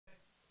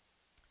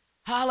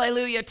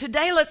Hallelujah.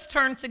 Today, let's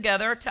turn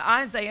together to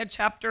Isaiah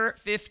chapter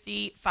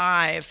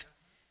 55.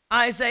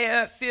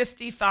 Isaiah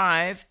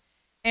 55.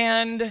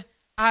 And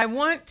I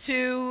want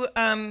to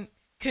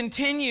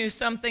continue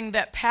something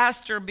that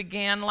Pastor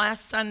began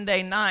last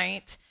Sunday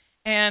night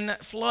and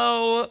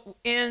flow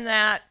in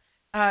that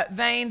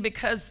vein,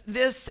 because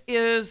this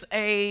is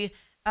a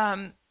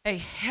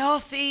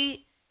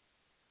healthy,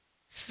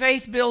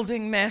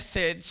 faith-building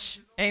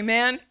message.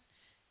 Amen.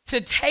 To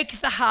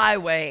take the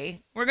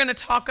highway. We're going to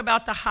talk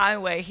about the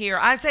highway here.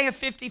 Isaiah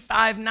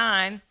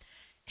 55:9,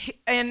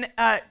 and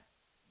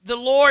the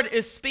Lord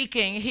is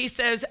speaking. He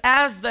says,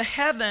 as the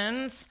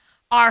heavens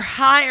are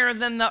higher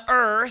than the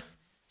earth,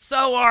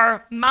 so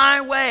are my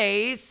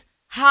ways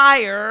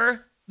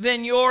higher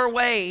than your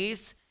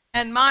ways,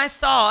 and my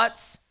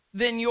thoughts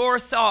than your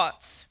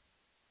thoughts.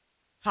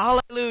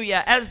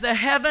 Hallelujah. As the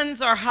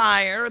heavens are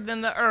higher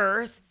than the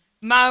earth,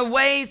 my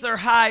ways are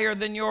higher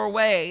than your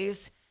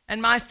ways,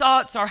 and my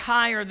thoughts are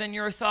higher than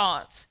your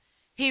thoughts.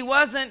 He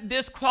wasn't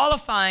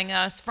disqualifying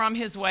us from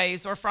his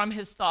ways or from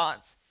his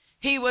thoughts.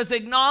 He was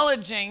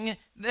acknowledging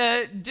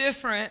the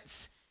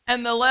difference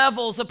and the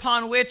levels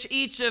upon which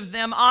each of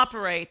them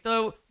operate.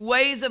 The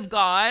ways of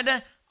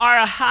God are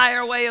a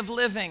higher way of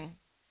living.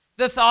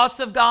 The thoughts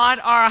of God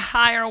are a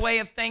higher way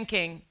of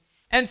thinking.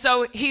 And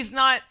so he's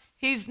not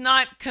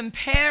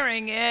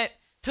comparing it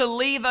to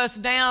leave us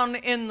down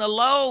in the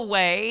low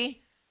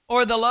way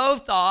or the low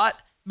thought,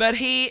 but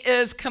he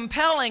is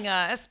compelling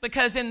us,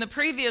 because in the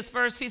previous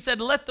verse he said,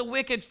 let the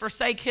wicked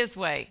forsake his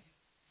way.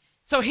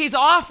 So he's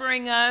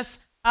offering us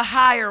a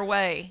higher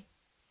way.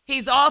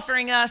 He's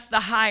offering us the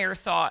higher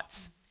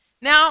thoughts.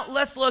 Now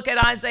let's look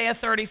at Isaiah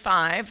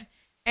 35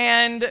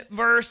 and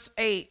verse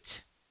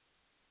 8.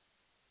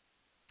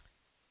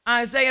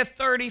 Isaiah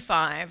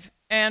 35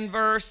 and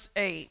verse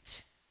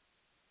 8.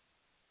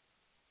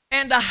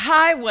 And a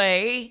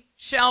highway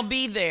shall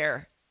be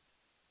there.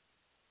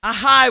 A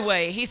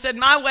highway. He said,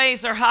 my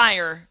ways are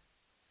higher.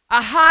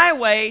 A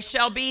highway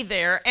shall be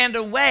there, and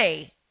a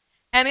way,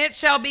 and it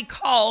shall be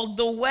called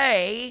the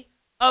way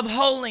of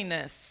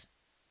holiness.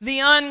 The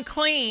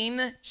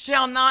unclean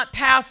shall not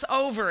pass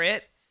over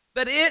it,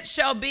 but it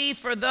shall be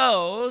for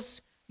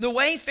those. The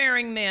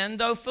wayfaring men,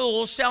 though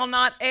fools, shall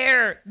not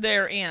err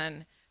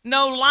therein.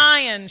 No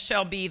lion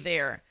shall be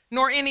there,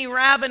 nor any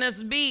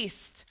ravenous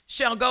beast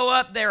shall go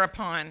up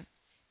thereupon.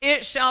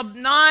 It shall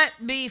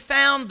not be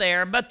found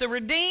there, but the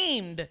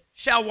redeemed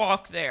shall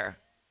walk there.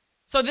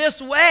 So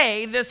this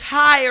way, this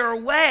higher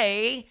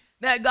way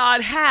that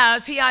God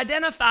has, he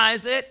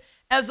identifies it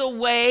as a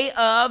way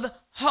of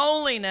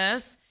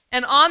holiness.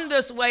 And on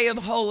this way of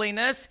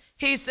holiness,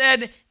 he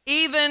said,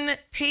 even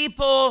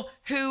people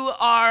who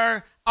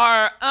are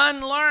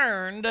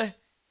unlearned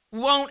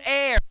won't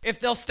err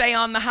if they'll stay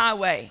on the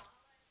highway.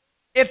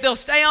 If they'll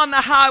stay on the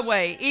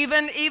highway,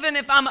 even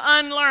if I'm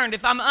unlearned,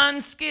 if I'm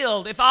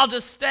unskilled, if I'll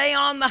just stay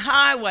on the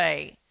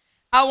highway,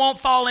 I won't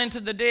fall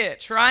into the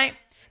ditch, right?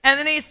 And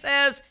then he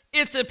says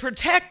it's a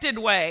protected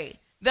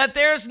way, that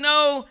there's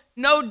no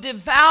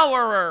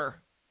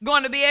devourer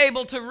going to be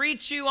able to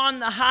reach you on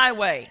the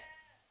highway.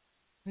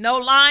 No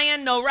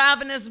lion, no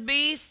ravenous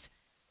beast,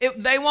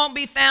 they won't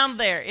be found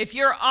there. If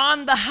you're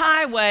on the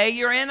highway,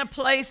 you're in a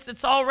place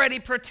that's already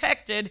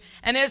protected,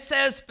 and it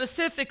says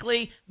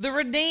specifically, the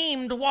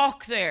redeemed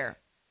walk there.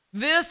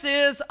 This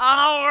is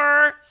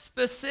our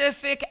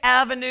specific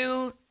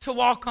avenue to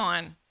walk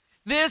on.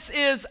 This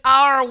is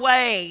our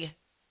way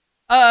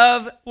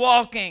of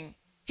walking.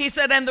 He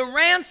said, and the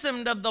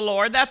ransomed of the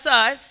Lord, that's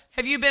us.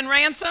 Have you been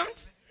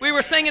ransomed? We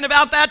were singing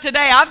about that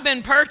today. I've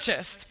been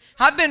purchased.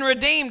 I've been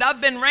redeemed. I've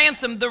been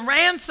ransomed. The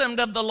ransomed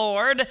of the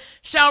Lord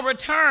shall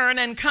return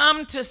and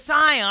come to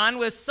Zion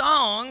with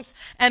songs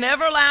and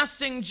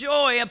everlasting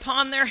joy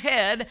upon their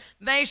head.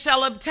 They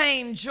shall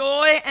obtain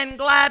joy and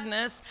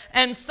gladness,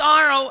 and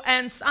sorrow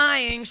and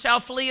sighing shall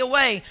flee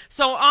away.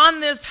 So on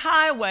this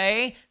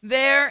highway,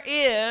 there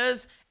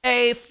is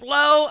a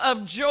flow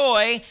of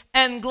joy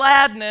and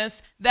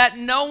gladness that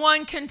no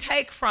one can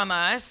take from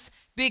us,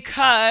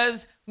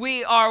 because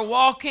we are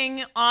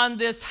walking on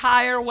this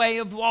higher way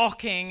of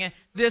walking,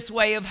 this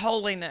way of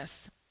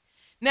holiness.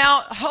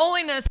 Now,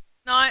 holiness is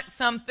not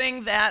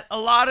something that a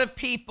lot of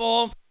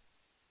people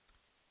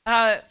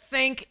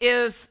think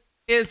is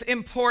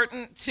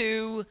important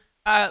to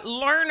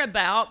learn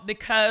about,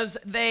 because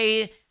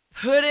they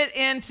put it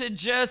into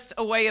just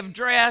a way of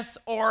dress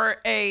or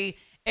a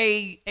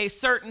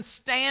certain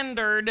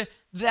standard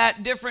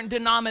that different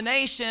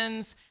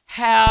denominations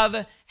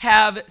have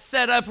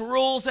set up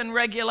rules and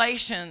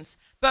regulations.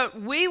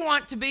 But we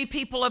want to be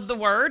people of the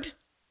Word.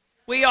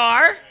 We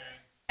are.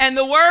 And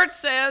the Word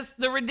says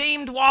the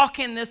redeemed walk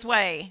in this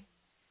way.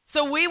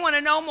 So we want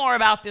to know more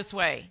about this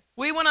way.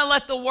 We want to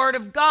let the Word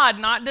of God,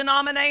 not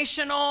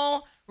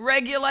denominational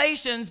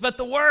regulations, but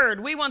the Word.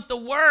 We want the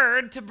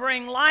Word to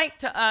bring light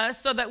to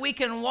us so that we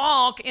can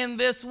walk in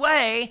this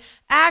way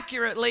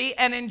accurately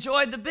and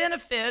enjoy the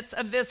benefits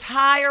of this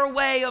higher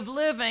way of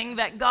living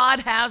that God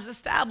has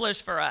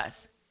established for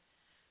us.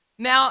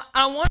 Now,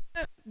 I want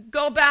to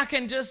go back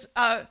and just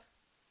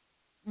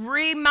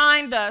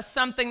remind us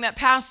something that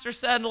Pastor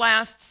said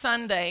last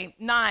Sunday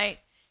night.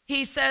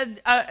 He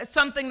said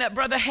something that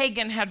Brother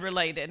Hagin had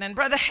related. And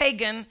Brother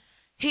Hagin,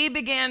 he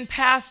began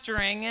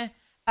pastoring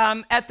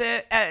at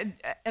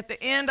the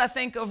end, I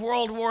think, of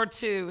World War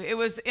II. It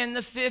was in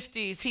the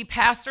 50s. He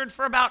pastored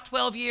for about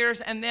 12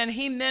 years, and then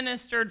he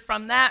ministered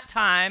from that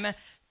time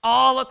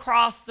all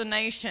across the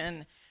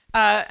nation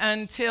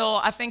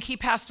until I think he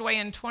passed away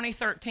in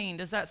 2013.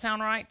 Does that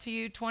sound right to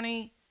you?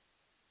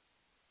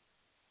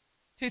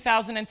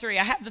 2003.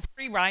 I have the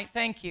 3 right.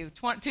 Thank you.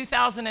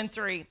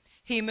 2003.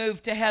 He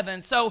moved to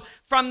heaven. So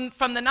from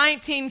the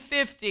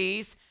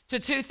 1950s to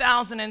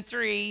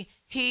 2003,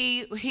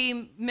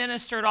 he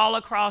ministered all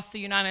across the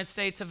United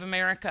States of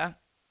America.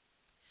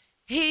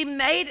 He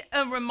made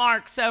a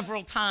remark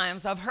several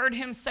times. I've heard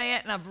him say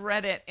it and I've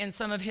read it in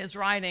some of his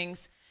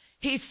writings.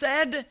 He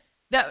said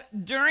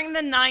that during the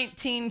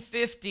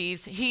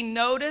 1950s, he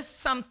noticed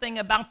something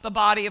about the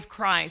body of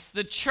Christ,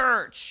 the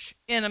church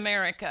in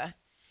America.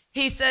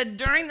 He said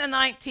during the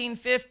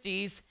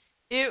 1950s,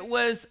 it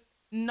was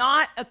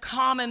not a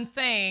common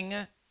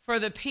thing for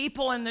the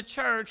people in the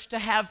church to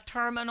have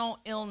terminal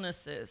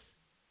illnesses.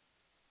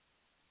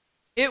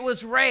 It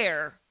was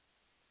rare.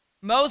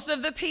 Most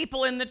of the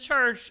people in the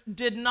church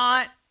did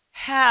not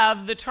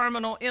have the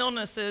terminal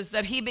illnesses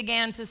that he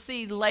began to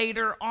see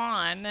later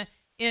on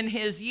in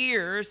his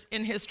years,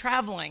 in his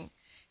traveling.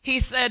 He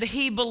said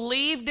he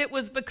believed it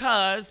was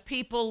because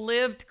people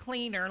lived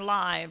cleaner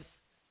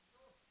lives.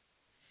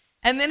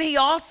 And then he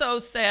also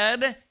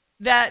said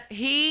that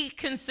he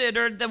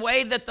considered the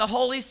way that the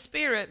Holy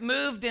Spirit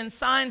moved in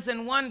signs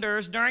and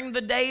wonders during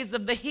the days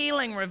of the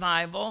healing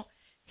revival.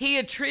 He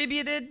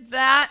attributed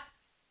that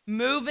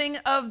moving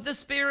of the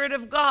Spirit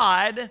of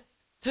God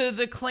to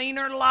the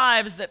cleaner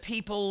lives that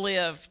people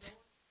lived.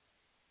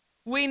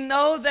 We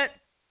know that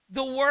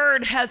the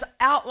Word has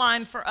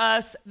outlined for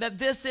us that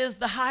this is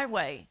the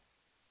highway.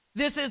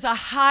 This is a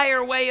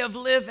higher way of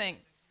living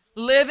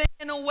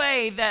in a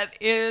way that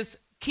is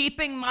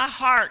keeping my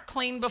heart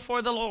clean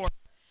before the Lord.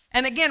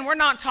 And again, we're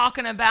not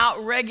talking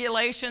about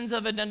regulations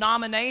of a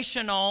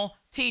denominational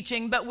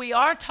teaching, but we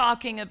are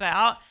talking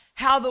about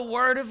how the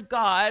Word of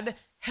God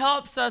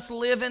helps us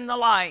live in the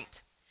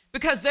light.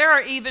 Because there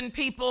are even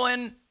people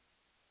in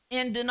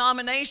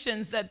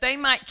denominations that they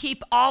might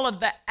keep all of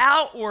the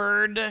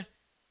outward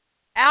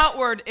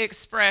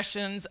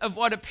expressions of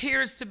what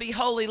appears to be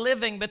holy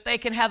living, but they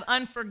can have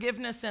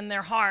unforgiveness in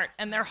their heart,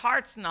 and their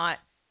heart's not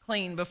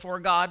clean before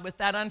God with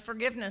that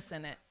unforgiveness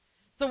in it.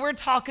 So we're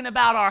talking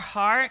about our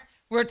heart.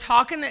 We're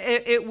talking,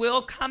 it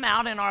will come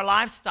out in our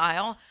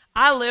lifestyle.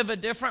 I live a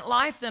different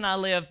life than I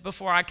lived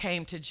before I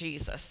came to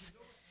Jesus.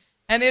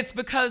 And it's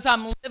because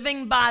I'm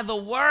living by the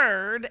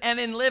Word, and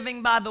in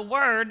living by the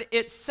Word,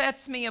 it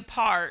sets me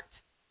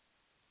apart.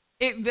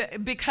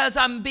 Because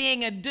I'm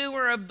being a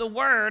doer of the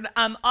Word,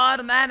 I'm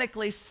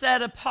automatically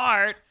set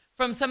apart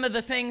from some of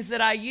the things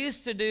that I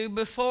used to do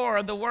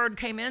before the Word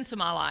came into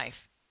my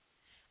life.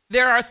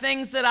 There are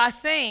things that I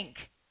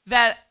think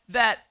that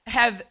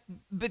have,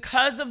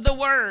 because of the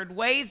Word,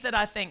 ways that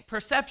I think,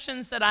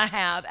 perceptions that I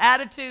have,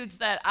 attitudes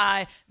that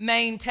I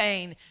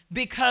maintain,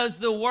 because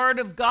the Word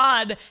of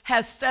God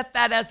has set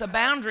that as a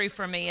boundary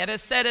for me. It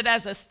has set it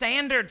as a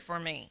standard for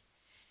me.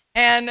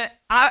 And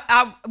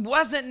I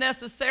wasn't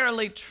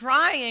necessarily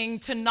trying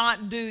to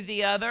not do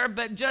the other,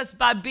 but just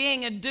by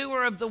being a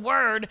doer of the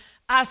Word,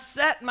 I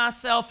set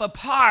myself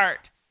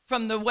apart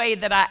from the way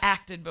that I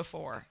acted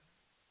before,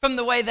 from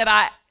the way that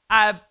I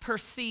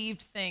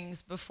perceived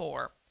things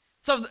before.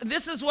 So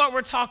this is what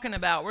we're talking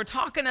about. We're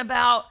talking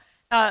about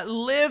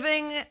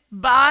living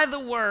by the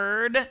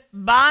Word,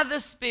 by the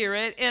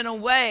Spirit, in a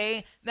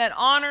way that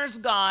honors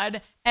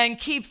God and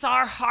keeps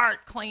our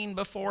heart clean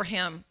before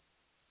Him.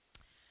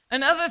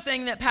 Another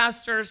thing that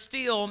Pastor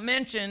Steele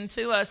mentioned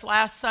to us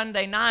last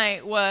Sunday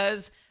night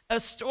was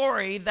a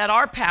story that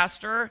our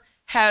pastor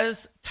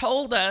has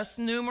told us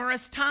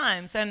numerous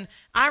times. And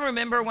I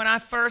remember when I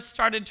first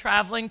started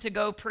traveling to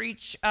go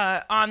preach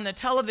on the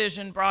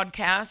television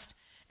broadcast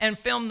and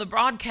film the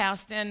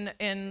broadcast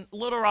in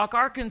Little Rock,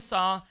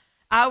 Arkansas,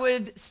 I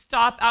would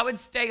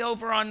stay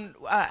over on,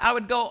 I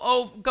would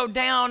go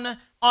down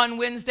on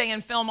Wednesday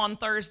and film on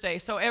Thursday.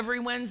 So every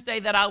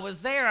Wednesday that I was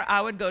there, I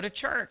would go to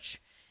church.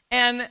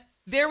 And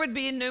there would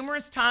be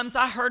numerous times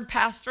I heard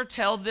Pastor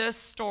tell this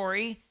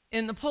story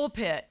in the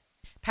pulpit,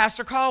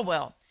 Pastor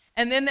Caldwell.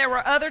 And then there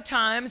were other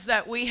times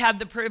that we had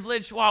the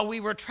privilege while we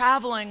were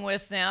traveling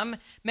with them,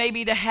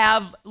 maybe to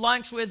have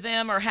lunch with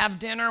them or have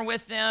dinner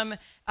with them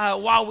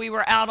while we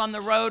were out on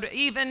the road.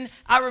 Even,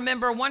 I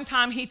remember one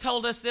time he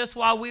told us this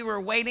while we were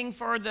waiting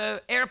for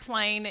the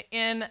airplane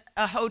in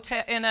a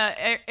hotel, in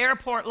an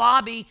airport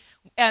lobby,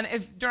 and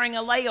during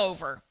a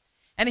layover.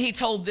 And he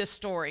told this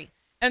story.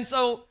 And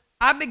so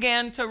I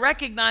began to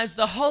recognize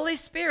the Holy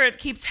Spirit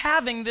keeps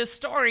having this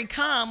story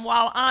come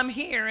while I'm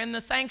here in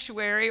the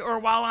sanctuary or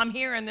while I'm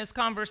here in this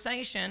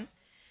conversation.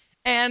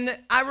 And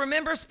I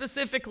remember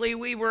specifically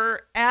we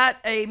were at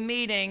a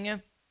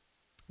meeting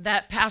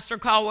that Pastor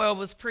Caldwell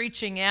was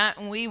preaching at,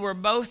 and we were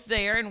both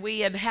there, and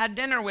we had had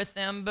dinner with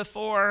them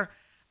before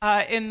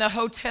in the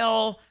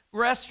hotel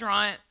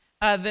restaurant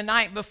the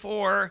night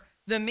before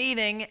the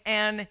meeting,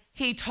 and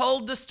he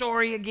told the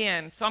story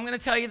again. So I'm going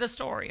to tell you the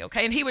story,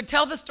 okay? And he would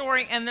tell the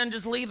story and then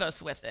just leave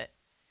us with it.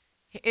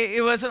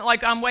 It wasn't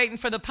like I'm waiting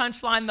for the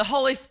punchline. The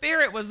Holy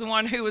Spirit was the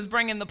one who was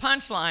bringing the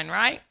punchline,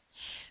 right?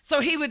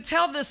 So he would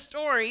tell this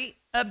story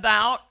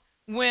about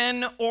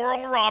when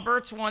Oral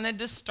Roberts wanted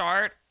to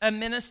start a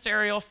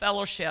ministerial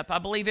fellowship. I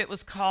believe it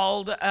was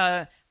called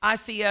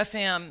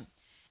ICFM,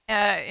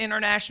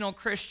 International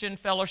Christian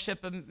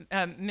Fellowship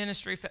of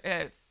Ministry,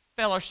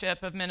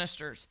 Fellowship of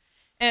Ministers,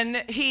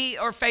 and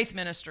or faith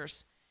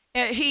ministers.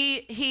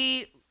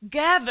 He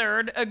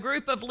gathered a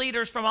group of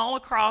leaders from all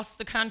across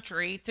the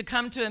country to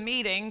come to a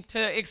meeting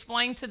to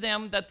explain to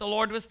them that the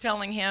Lord was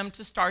telling him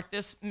to start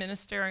this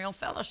ministerial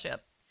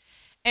fellowship.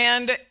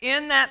 And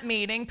in that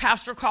meeting,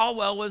 Pastor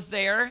Caldwell was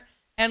there,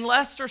 and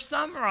Lester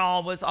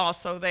Summerall was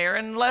also there.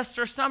 And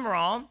Lester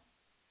Summerall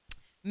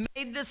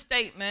made the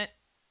statement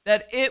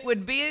that it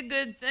would be a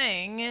good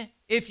thing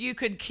if you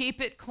could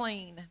keep it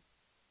clean.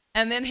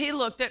 And then he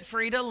looked at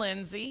Frida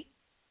Lindsay,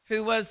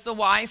 who was the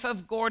wife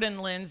of Gordon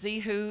Lindsay,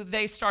 who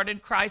they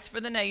started Christ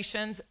for the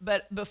Nations.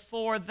 But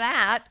before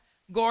that,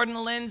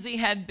 Gordon Lindsay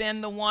had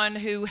been the one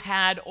who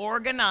had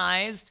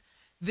organized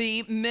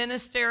the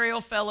ministerial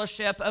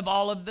fellowship of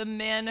all of the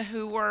men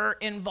who were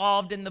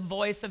involved in the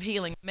voice of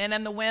healing, men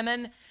and the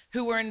women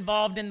who were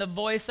involved in the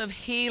voice of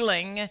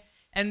healing.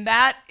 And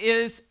that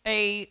was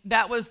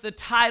the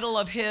title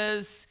of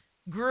his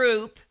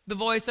group, the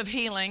Voice of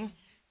Healing.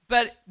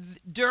 But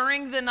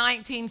during the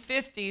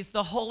 1950s,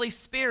 the Holy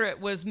Spirit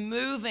was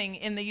moving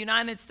in the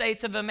United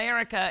States of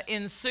America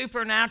in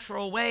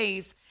supernatural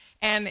ways,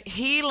 and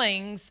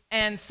healings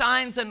and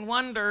signs and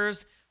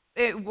wonders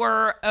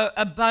were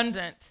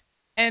abundant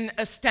and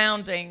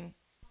astounding.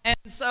 And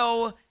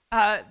so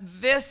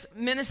this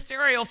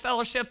ministerial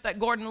fellowship that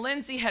Gordon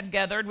Lindsay had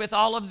gathered with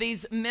all of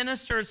these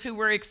ministers who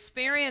were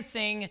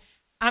experiencing,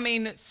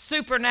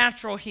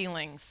 supernatural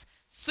healings,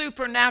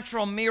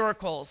 supernatural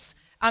miracles.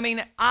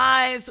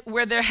 Eyes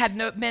where there had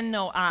been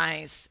no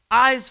eyes.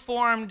 Eyes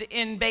formed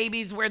in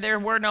babies where there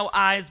were no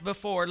eyes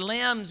before.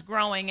 Limbs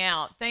growing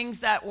out.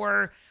 Things that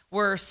were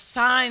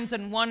signs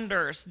and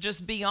wonders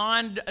just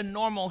beyond a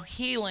normal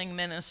healing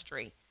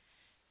ministry.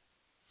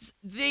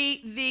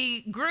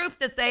 The group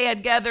that they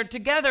had gathered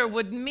together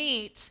would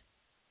meet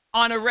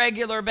on a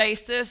regular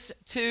basis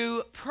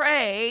to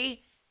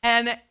pray.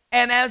 And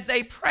as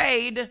they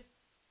prayed,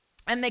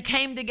 and they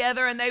came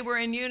together and they were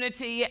in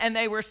unity and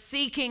they were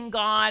seeking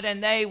God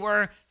and they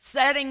were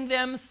setting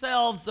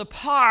themselves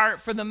apart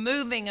for the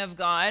moving of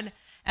God.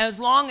 As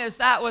long as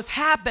that was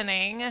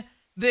happening,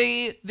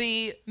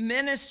 the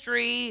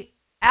ministry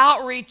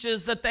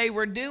outreaches that they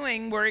were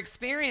doing were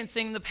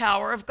experiencing the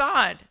power of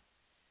God.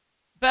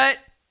 But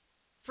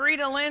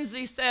Frida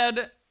Lindsay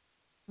said,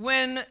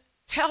 when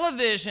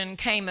television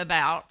came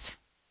about,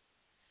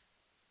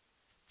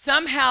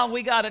 somehow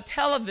we got a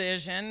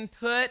television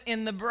put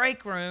in the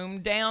break room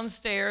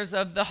downstairs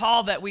of the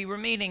hall that we were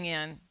meeting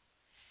in.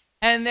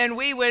 And then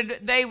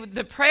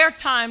the prayer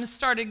times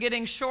started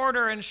getting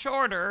shorter and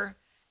shorter,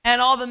 and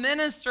all the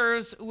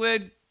ministers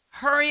would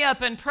hurry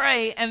up and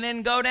pray and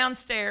then go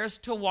downstairs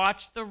to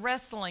watch the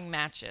wrestling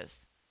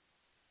matches.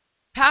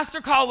 Pastor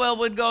Caldwell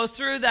would go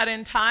through that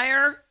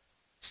entire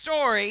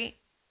story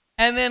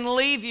and then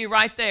leave you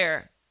right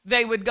there.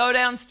 They would go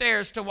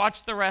downstairs to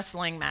watch the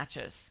wrestling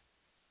matches.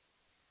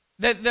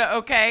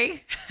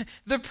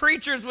 The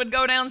preachers would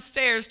go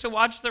downstairs to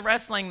watch the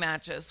wrestling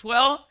matches.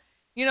 Well,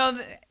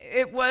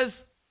 it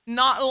was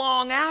not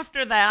long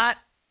after that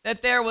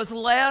there was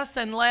less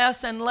and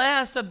less and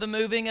less of the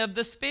moving of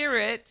the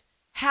Spirit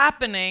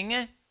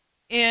happening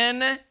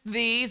in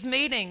these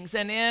meetings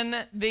and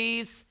in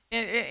these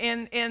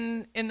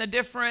in the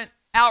different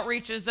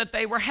outreaches that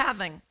they were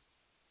having.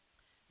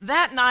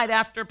 That night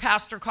after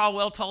Pastor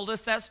Caldwell told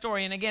us that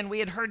story, and again, we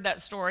had heard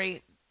that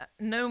story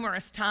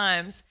numerous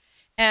times,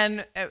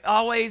 and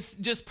always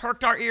just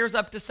perked our ears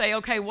up to say,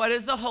 okay, what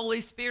is the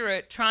Holy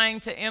Spirit trying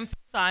to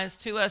emphasize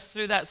to us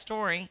through that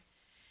story?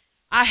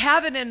 I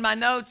have it in my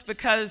notes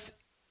because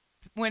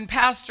when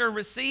Pastor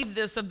received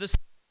this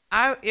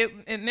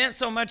it meant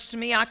so much to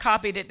me, I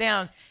copied it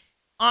down.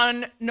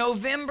 On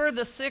November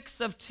the 6th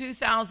of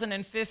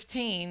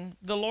 2015,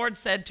 the Lord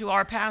said to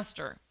our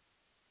pastor,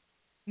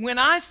 when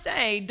I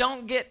say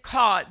don't get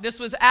caught, this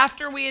was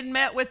after we had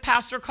met with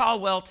Pastor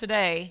Caldwell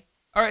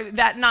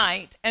that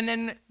night, and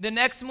then the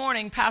next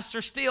morning,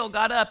 Pastor Steele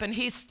got up and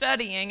he's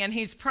studying and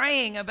he's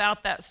praying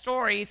about that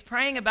story. He's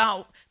praying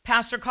about,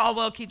 Pastor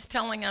Caldwell keeps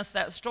telling us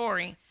that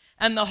story,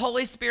 and the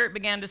Holy Spirit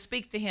began to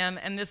speak to him,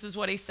 and this is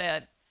what he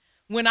said.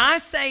 When I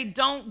say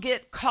don't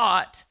get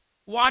caught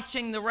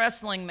watching the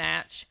wrestling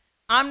match,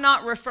 I'm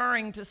not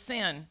referring to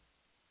sin.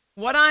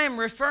 What I am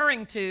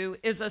referring to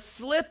is a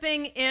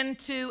slipping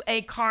into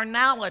a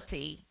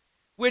carnality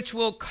which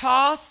will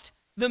cost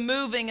the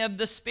moving of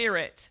the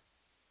Spirit.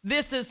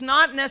 This is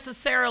not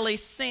necessarily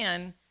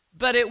sin,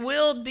 but it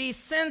will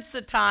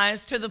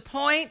desensitize to the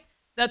point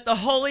that the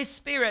Holy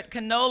Spirit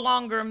can no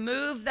longer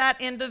move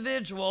that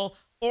individual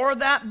or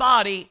that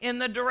body in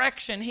the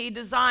direction he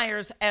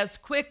desires as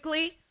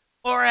quickly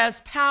or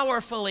as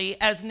powerfully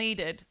as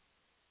needed.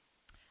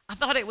 I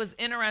thought it was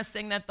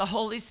interesting that the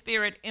Holy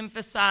Spirit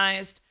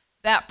emphasized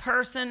that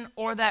person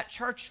or that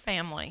church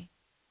family,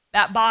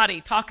 that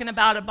body, talking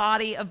about a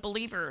body of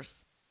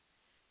believers.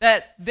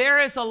 That there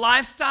is a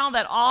lifestyle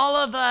that all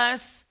of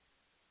us,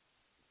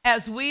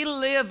 as we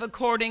live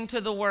according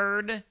to the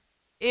word,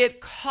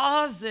 it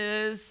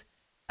causes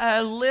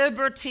a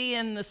liberty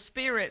in the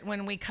spirit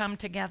when we come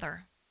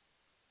together.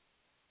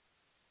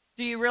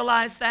 Do you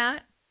realize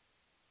that?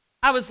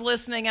 I was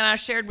listening, and I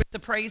shared with the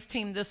praise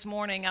team this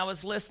morning, I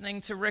was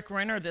listening to Rick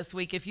Renner this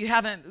week. If you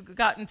haven't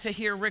gotten to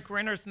hear Rick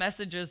Renner's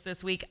messages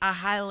this week, I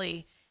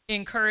highly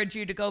encourage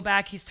you to go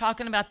back. He's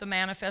talking about the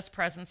manifest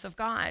presence of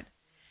God.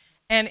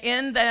 And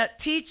in that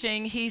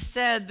teaching, he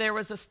said there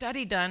was a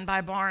study done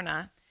by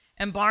Barna.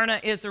 And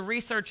Barna is a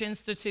research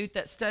institute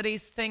that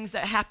studies things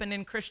that happen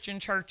in Christian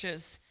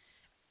churches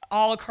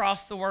all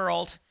across the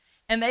world.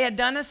 And they had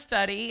done a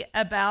study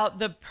about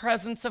the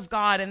presence of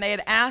God, and they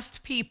had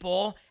asked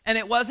people, and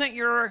it wasn't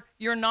your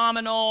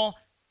nominal,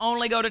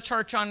 only go to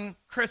church on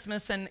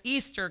Christmas and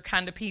Easter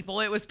kind of people.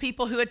 It was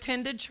people who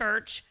attended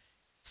church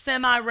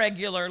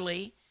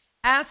semi-regularly.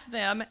 Ask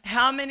them,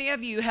 how many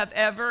of you have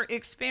ever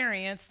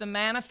experienced the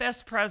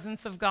manifest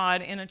presence of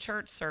God in a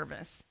church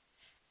service?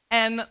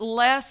 And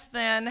less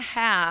than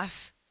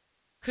half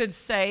could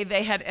say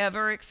they had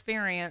ever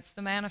experienced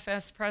the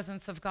manifest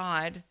presence of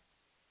God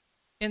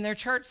in their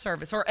church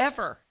service, or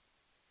ever.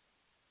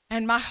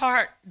 And my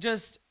heart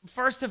just,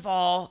 first of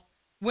all,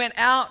 went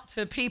out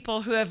to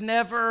people who have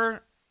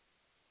never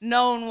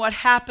known what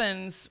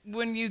happens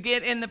when you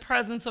get in the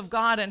presence of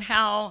God, and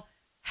how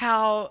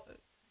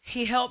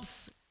he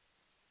helps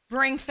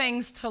bring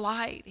things to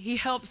light. He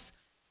helps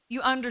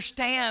you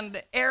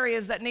understand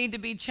areas that need to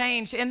be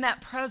changed. In that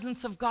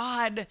presence of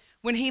God,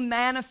 when he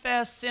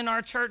manifests in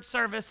our church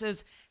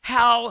services,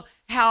 how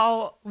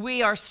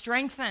we are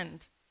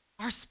strengthened.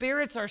 Our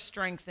spirits are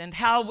strengthened,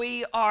 how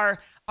we are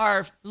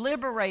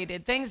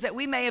liberated, things that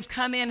we may have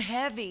come in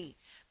heavy,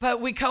 but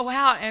we go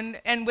out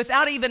and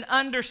without even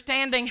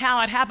understanding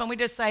how it happened, we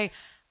just say,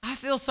 I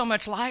feel so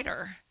much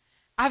lighter.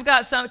 I've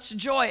got such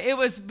joy. It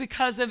was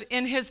because of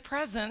in his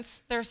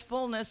presence, there's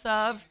fullness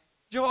of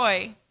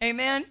joy.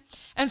 Amen.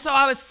 And so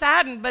I was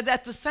saddened, but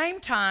at the same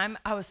time,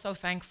 I was so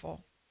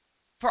thankful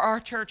for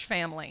our church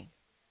family.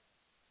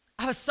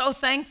 I was so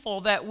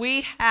thankful that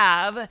we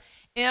have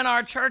in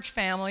our church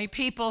family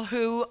people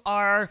who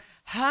are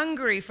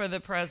hungry for the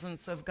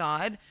presence of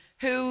God,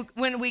 who,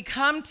 when we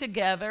come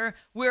together,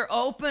 we're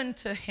open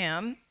to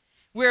him.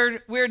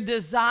 We're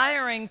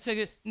desiring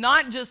to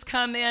not just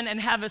come in and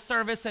have a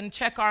service and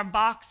check our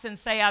box and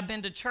say, I've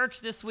been to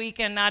church this week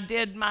and I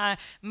did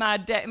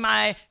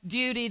my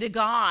duty to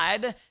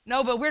God.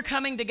 No, but we're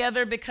coming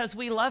together because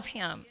we love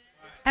him.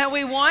 And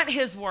we want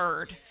his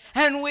word.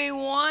 And we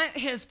want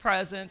his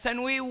presence.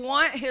 And we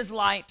want his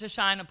light to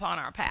shine upon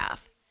our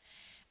path.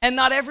 And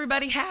not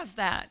everybody has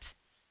that.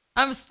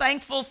 I'm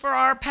thankful for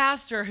our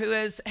pastor who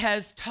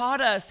has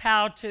taught us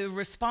how to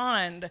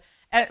respond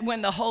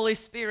when the Holy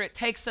Spirit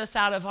takes us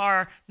out of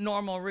our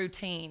normal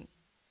routine.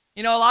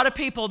 You know, a lot of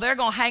people, they're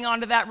going to hang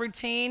on to that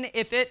routine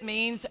if it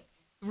means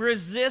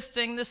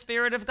resisting the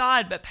Spirit of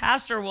God. But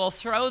pastor will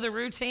throw the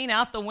routine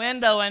out the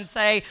window and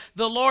say,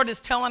 the Lord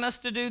is telling us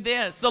to do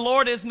this. The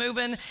Lord is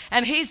moving,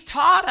 and he's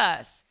taught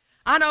us.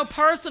 I know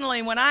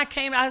personally when I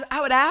came,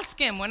 I would ask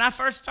him when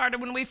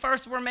we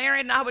first were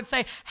married, and I would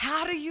say,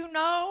 how do you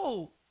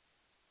know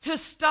to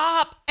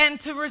stop and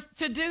to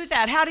do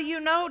that? How do you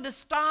know to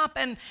stop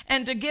and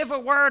to give a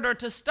word, or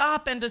to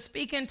stop and to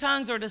speak in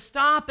tongues, or to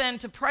stop and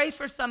to pray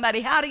for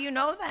somebody? How do you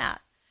know that?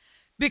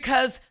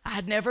 Because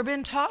I'd never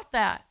been taught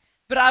that.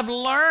 But I've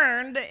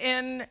learned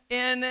in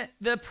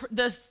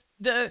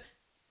the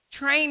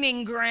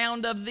training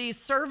ground of these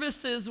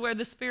services where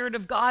the Spirit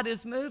of God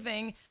is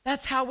moving,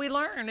 that's how we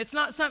learn. It's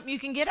not something you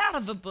can get out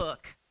of a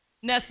book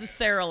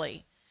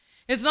necessarily.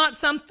 It's not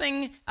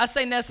something, I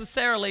say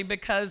necessarily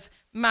because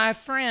my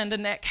friend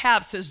Annette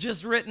Capps has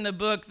just written a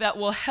book that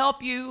will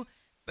help you.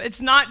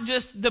 It's not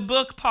just the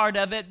book part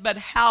of it, but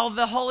how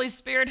the Holy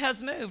Spirit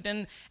has moved,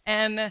 and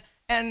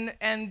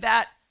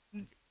that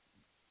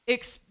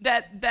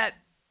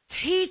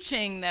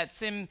teaching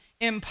that's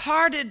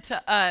imparted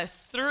to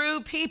us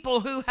through people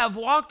who have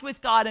walked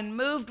with God and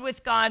moved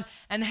with God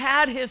and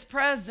had his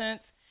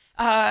presence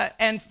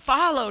and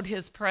followed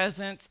his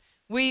presence.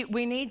 We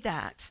need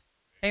that.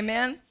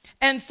 Amen.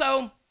 And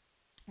so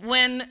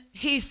when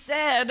he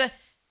said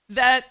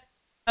that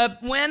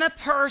when a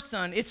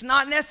person, it's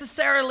not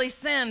necessarily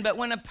sin, but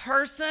when a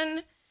person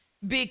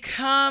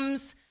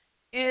becomes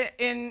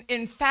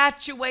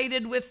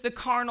infatuated with the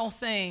carnal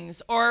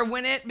things, or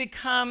when it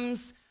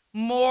becomes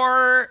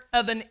more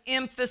of an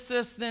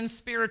emphasis than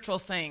spiritual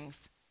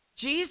things,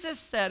 Jesus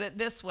said it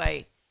this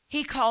way.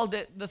 He called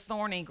it the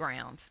thorny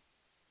ground.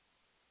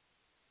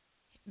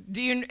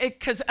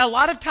 Because a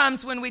lot of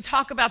times when we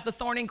talk about the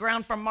thorny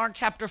ground from Mark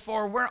chapter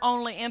 4, we're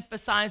only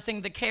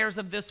emphasizing the cares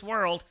of this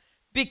world.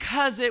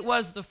 because it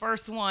was the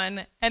first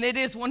one, and it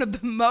is one of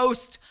the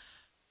most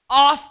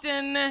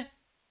often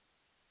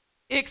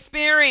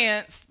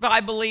experienced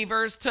by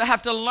believers, to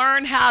have to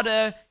learn how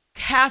to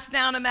cast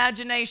down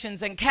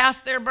imaginations and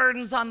cast their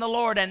burdens on the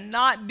Lord and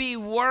not be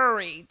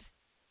worried,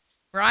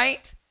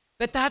 right?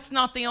 But that's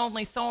not the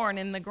only thorn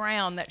in the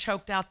ground that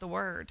choked out the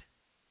word.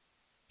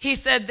 He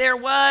said there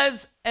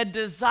was a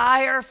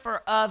desire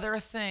for other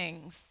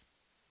things.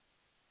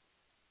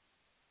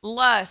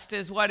 Lust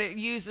is what it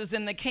uses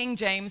in the King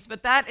James,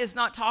 but that is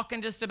not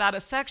talking just about a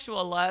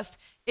sexual lust.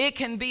 It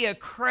can be a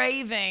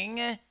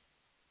craving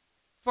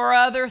for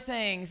other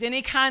things,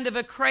 any kind of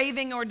a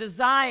craving or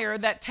desire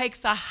that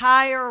takes a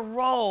higher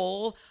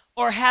role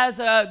or has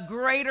a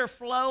greater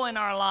flow in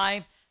our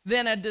life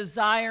than a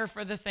desire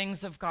for the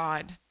things of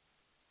God.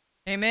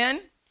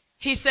 Amen?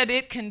 He said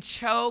it can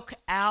choke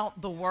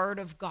out the word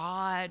of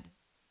God,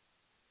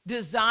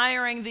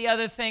 desiring the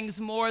other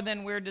things more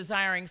than we're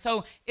desiring.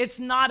 So it's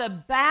not a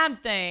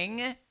bad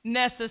thing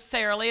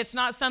necessarily. It's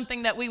not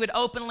something that we would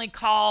openly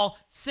call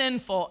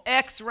sinful,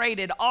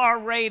 X-rated,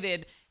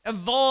 R-rated,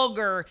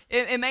 vulgar.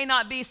 It may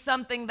not be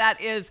something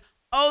that is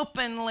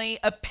openly,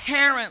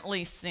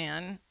 apparently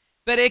sin,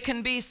 but it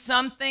can be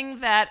something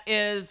that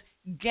is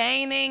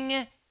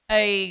gaining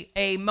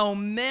a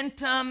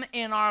momentum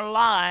in our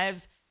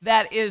lives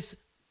that is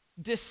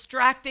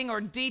distracting or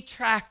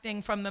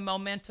detracting from the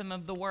momentum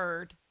of the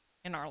word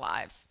in our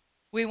lives.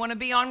 We want to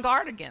be on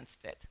guard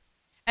against it.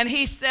 And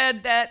he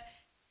said that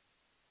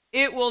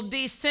it will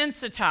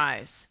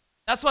desensitize.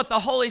 That's what the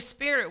Holy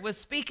Spirit was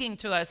speaking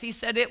to us. He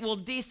said it will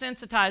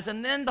desensitize.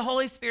 And then the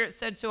Holy Spirit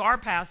said to our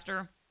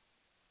pastor,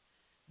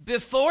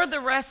 before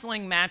the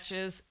wrestling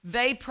matches,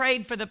 they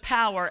prayed for the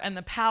power, and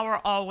the power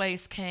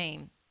always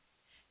came.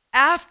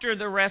 After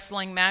the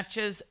wrestling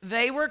matches,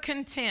 they were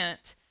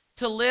content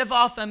to live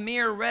off a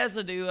mere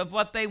residue of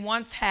what they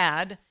once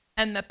had,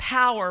 and the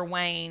power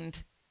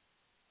waned.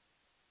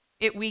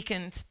 It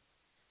weakened.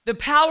 The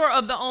power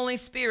of the Holy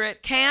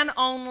Spirit can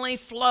only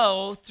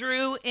flow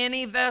through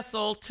any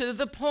vessel to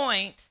the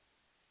point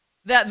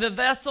that the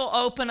vessel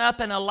open up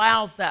and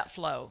allows that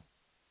flow.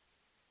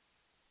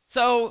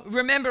 So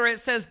remember, it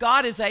says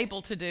God is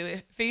able to do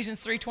it.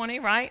 Ephesians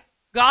 3:20, right?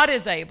 God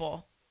is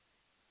able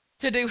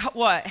to do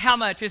what? How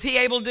much? Is he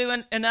able to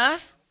do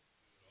enough?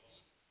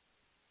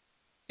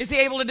 Is he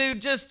able to do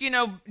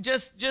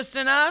just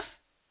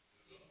enough?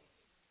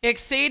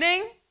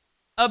 Exceeding,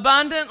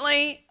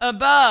 abundantly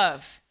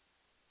above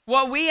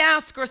what we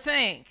ask or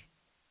think.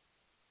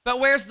 But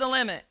where's the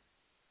limit?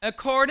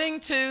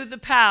 According to the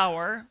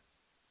power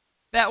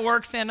that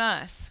works in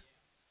us.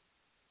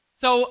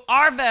 So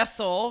our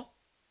vessel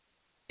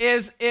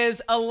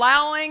is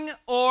allowing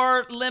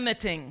or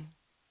limiting.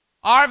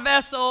 Our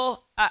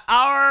vessel,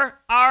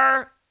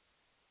 our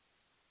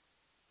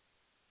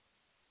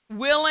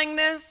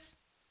willingness,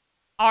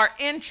 our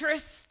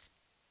interest,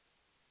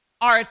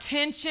 our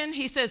attention.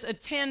 He says,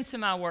 attend to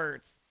my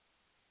words.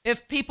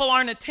 If people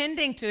aren't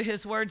attending to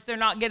his words, they're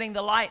not getting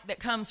the light that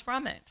comes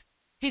from it.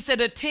 He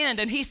said, attend.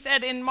 And he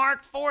said in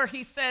Mark 4,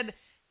 he said,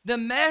 the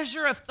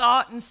measure of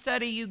thought and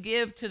study you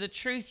give to the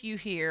truth you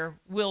hear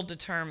will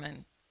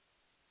determine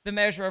the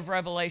measure of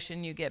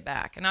revelation you get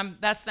back. And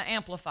that's the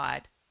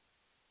Amplified.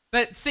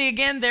 But see,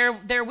 again,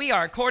 there we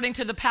are, according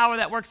to the power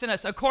that works in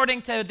us,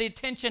 according to the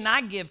attention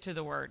I give to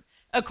the word,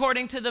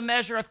 according to the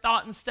measure of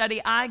thought and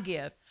study I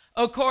give,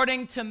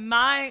 according to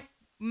my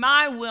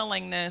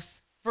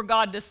willingness for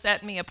God to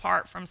set me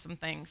apart from some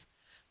things.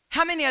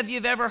 How many of you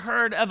have ever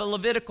heard of a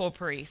Levitical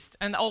priest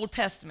in the Old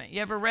Testament?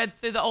 You ever read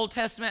through the Old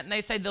Testament and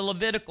they say the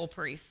Levitical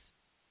priest?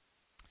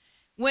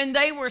 When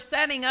they were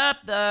setting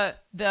up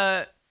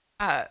the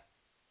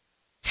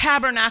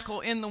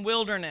tabernacle in the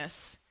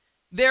wilderness,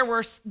 there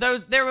were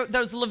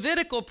those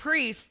Levitical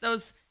priests.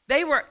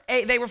 They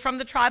were from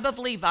the tribe of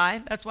Levi.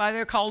 That's why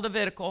they're called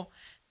Levitical.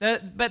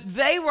 But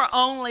they were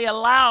only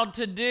allowed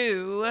to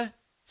do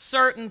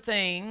certain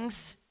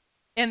things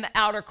in the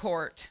outer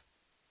court.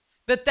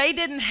 But they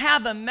didn't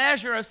have a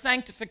measure of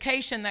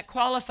sanctification that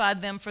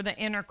qualified them for the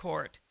inner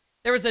court.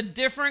 There was a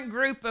different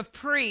group of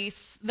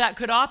priests that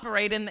could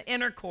operate in the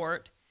inner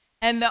court,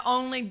 and the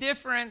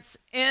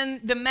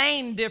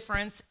main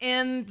difference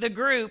in the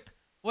group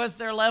was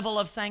their level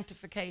of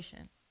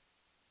sanctification,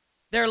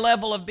 their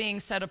level of being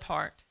set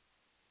apart.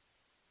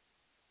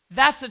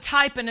 That's a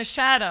type and a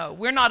shadow.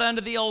 We're not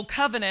under the old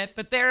covenant,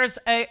 but there's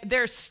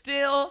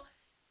still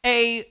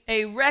a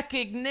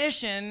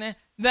recognition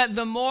that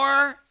the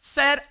more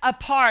set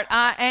apart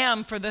I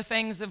am for the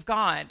things of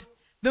God,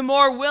 the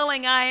more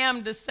willing I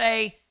am to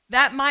say,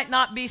 that might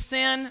not be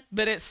sin,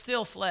 but it's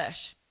still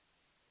flesh.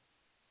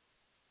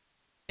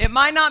 It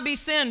might not be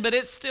sin, but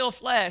it's still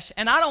flesh.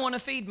 And I don't want to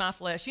feed my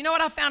flesh. You know what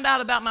I found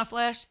out about my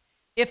flesh?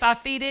 If I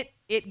feed it,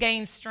 it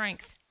gains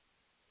strength.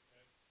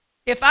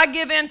 If I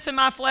give in to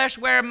my flesh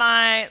where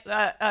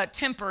my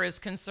temper is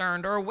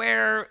concerned, or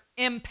where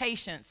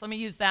impatience, let me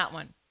use that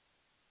one.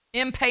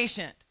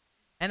 Impatient.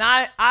 And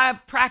I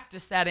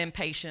practice that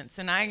impatience.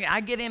 And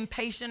I get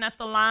impatient at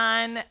the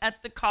line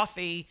at the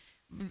coffee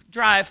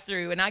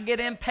drive-through, and I get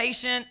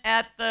impatient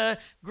at the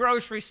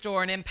grocery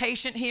store, and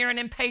impatient here and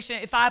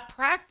impatient. If I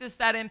practice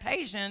that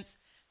impatience,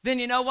 then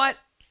you know what?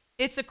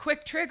 It's a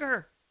quick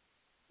trigger.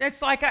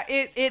 It's like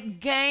it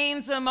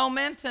gains a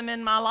momentum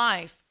in my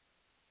life.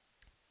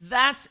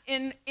 That's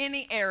in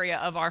any area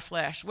of our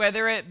flesh,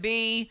 whether it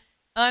be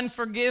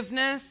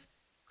unforgiveness,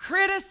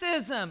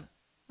 criticism.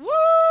 Woo,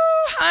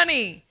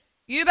 honey,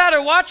 you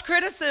better watch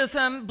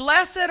criticism.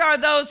 Blessed are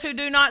those who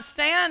do not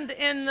stand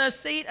in the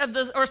seat of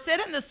the, or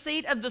sit in the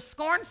seat of the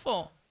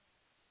scornful.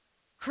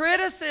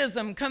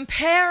 Criticism,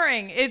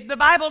 comparing. The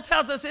Bible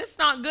tells us it's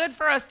not good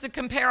for us to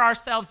compare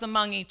ourselves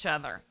among each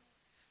other.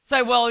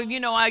 Say, well, you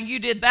know, you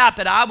did that,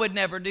 but I would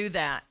never do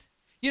that.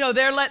 You know,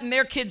 they're letting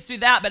their kids do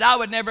that, but I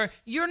would never.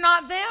 You're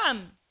not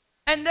them.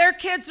 And their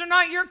kids are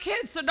not your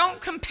kids. So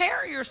don't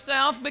compare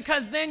yourself,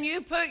 because then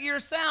you put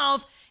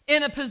yourself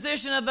in a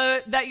position of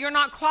that you're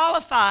not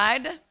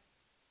qualified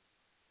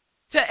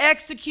to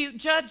execute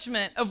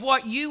judgment of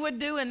what you would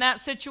do in that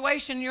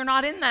situation. You're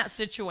not in that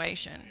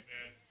situation.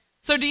 Amen.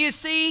 So do you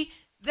see,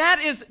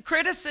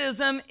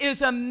 criticism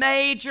is a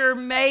major,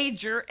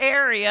 major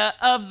area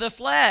of the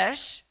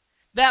flesh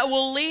that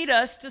will lead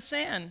us to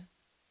sin.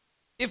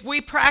 If we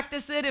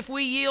practice it, if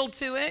we yield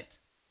to it.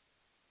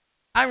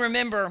 I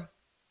remember,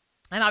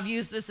 and I've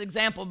used this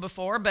example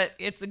before, but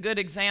it's a good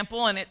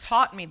example, and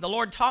the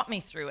Lord taught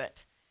me through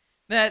it.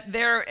 That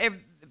a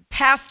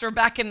pastor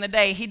back in the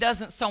day, he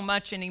doesn't so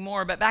much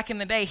anymore, but back in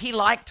the day, he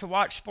liked to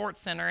watch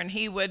SportsCenter, and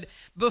he liked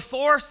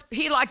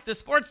the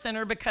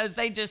SportsCenter because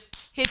they just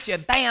hit you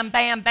bam,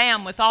 bam,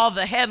 bam with all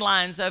the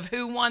headlines of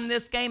who won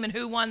this game and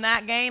who won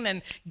that game,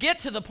 and get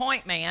to the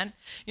point, man.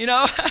 You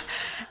know,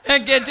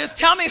 just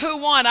tell me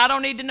who won. I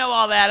don't need to know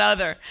all that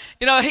other.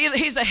 You know,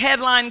 he's a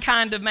headline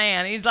kind of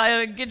man. He's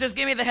like, just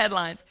give me the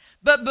headlines.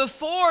 But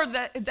before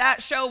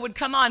that show would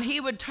come on, he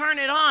would turn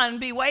it on,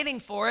 be waiting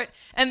for it,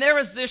 and there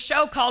was this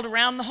show called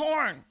Around the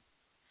Horn.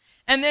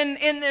 And then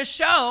in this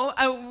show,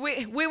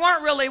 we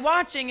weren't really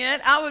watching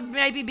it. I would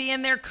maybe be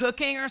in there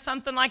cooking or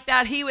something like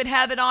that. He would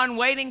have it on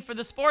waiting for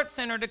the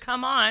SportsCenter to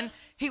come on.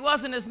 He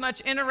wasn't as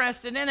much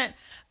interested in it.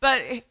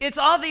 But it's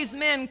all these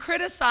men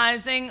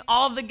criticizing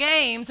all the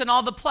games and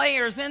all the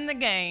players in the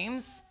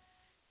games.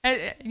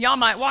 Y'all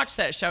might watch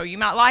that show. You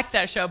might like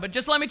that show. But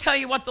just let me tell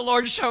you what the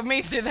Lord showed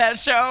me through that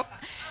show.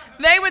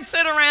 They would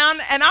sit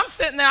around, and I'm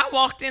sitting there. I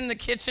walked in the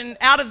kitchen,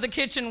 out of the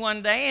kitchen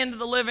one day into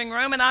the living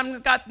room, and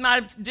I've got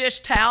my dish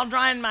towel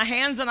drying my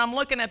hands, and I'm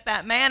looking at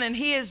that man, and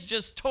he is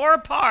just tore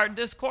apart,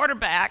 this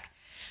quarterback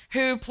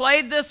who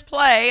played this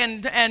play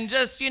and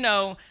just, you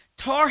know,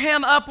 tore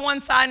him up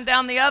one side and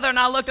down the other. And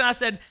I looked and I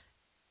said,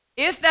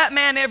 if that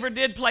man ever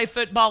did play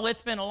football,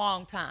 it's been a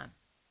long time.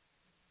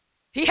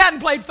 He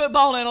hadn't played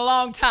football in a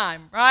long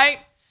time, right?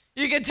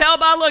 You can tell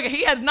by looking.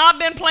 He has not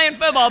been playing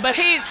football, but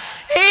he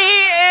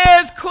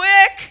is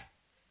quick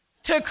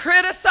to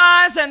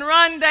criticize and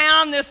run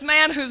down this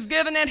man who's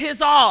given it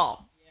his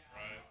all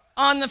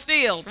on the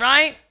field,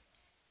 right?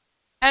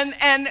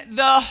 And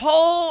the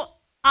whole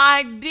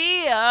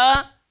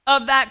idea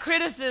of that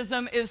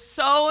criticism is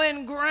so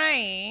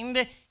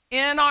ingrained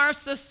in our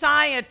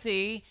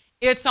society.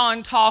 It's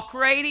on talk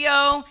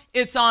radio,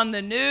 it's on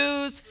the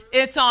news,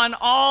 it's on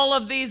all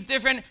of these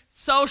different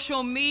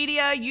social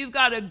media. You've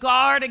got to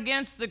guard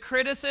against the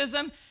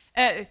criticism.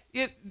 I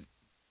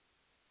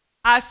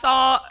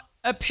saw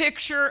a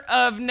picture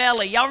of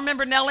Nellie. Y'all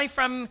remember Nellie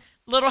from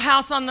Little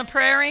House on the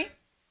Prairie?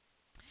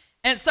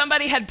 And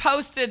somebody had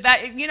posted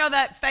that, you know,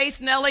 that face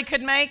Nellie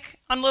could make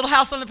on Little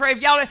House on the Prairie.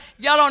 If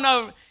y'all don't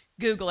know,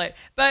 Google it.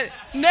 But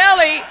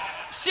Nellie,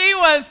 she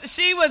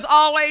was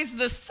always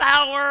the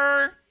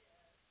sour.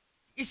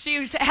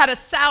 She had a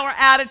sour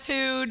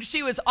attitude.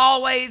 She was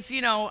always,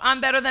 you know,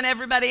 I'm better than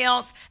everybody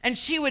else. And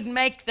she would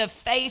make the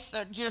face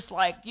that just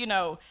like, you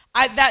know,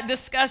 that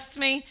disgusts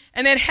me.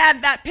 And it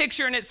had that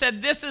picture, and it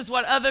said, this is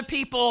what other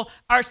people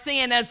are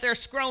seeing as they're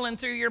scrolling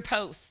through your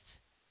posts.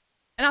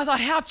 And I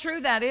thought, how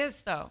true that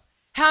is, though.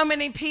 How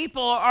many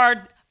people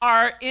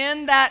are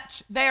in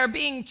that, they are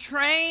being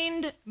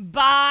trained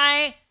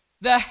by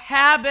the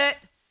habit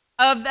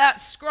of that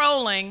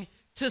scrolling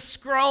to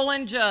scroll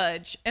and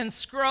judge and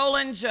scroll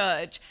and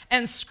judge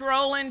and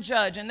scroll and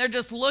judge. And they're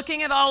just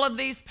looking at all of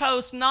these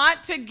posts,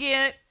 not to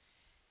get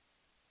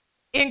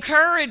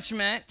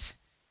encouragement,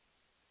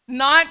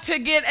 not to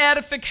get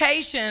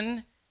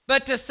edification,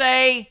 but to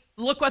say,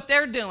 look what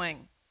they're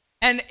doing.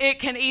 And it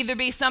can either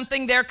be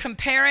something they're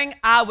comparing,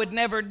 I would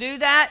never do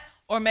that,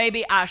 or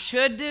maybe I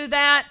should do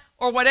that,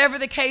 or whatever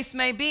the case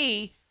may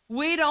be.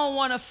 We don't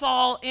want to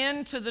fall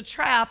into the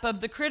trap of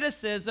the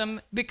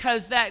criticism,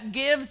 because that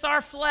gives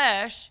our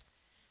flesh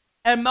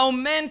a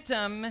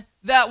momentum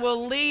that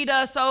will lead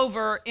us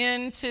over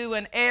into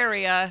an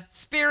area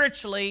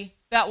spiritually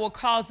that will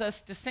cause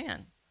us to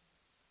sin.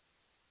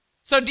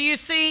 So do you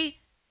see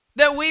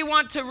that we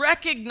want to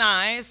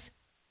recognize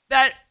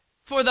that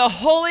for the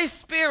Holy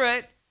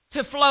Spirit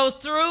to flow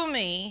through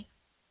me,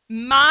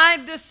 my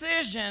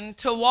decision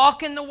to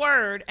walk in the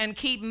Word and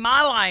keep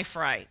my life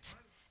right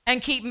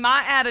and keep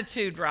my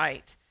attitude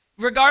right,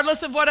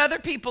 regardless of what other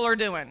people are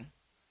doing.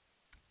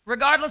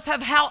 regardless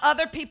of how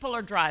other people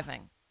are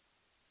driving,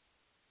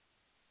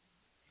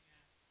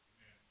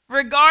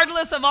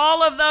 regardless of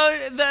all of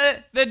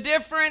the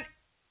different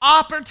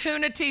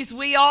opportunities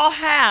we all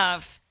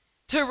have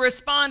to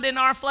respond in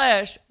our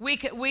flesh.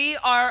 We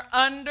are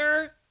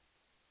under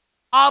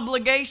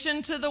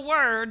obligation to the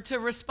word to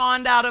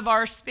respond out of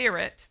our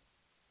spirit.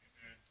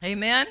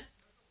 Amen?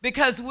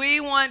 Because we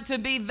want to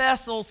be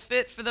vessels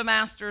fit for the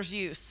master's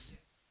use.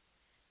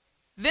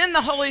 Then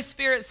the Holy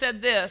Spirit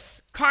said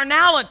this,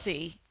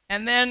 carnality,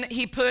 and then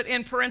he put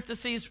in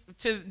parentheses,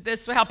 to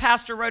this how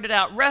Pastor wrote it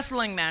out,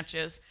 wrestling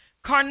matches.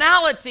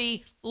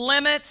 Carnality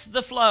limits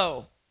the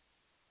flow.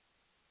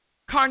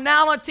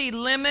 Carnality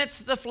limits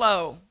the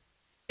flow.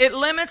 It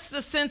limits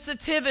the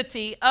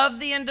sensitivity of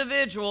the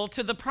individual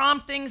to the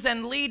promptings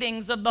and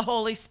leadings of the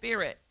Holy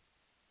Spirit.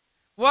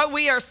 What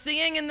we are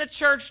seeing in the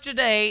church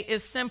today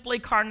is simply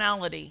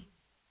carnality.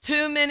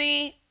 Too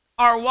many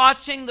are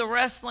watching the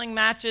wrestling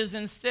matches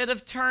instead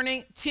of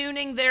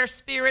tuning their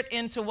spirit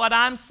into what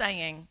I'm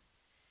saying.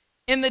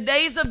 In the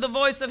days of the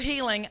voice of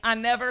healing, I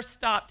never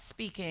stopped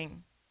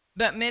speaking,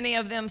 but many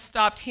of them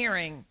stopped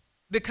hearing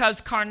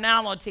because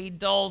carnality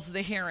dulls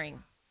the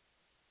hearing.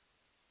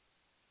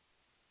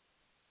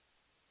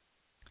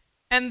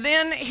 And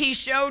then he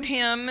showed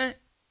him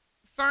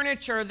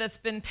furniture that's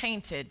been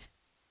painted.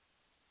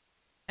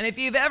 And if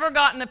you've ever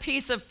gotten a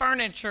piece of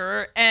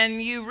furniture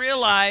and you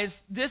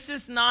realize this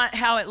is not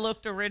how it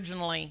looked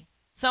originally,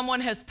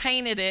 someone has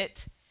painted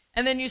it,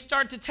 and then you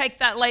start to take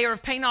that layer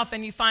of paint off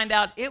and you find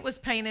out it was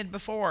painted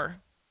before.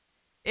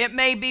 It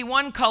may be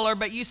one color,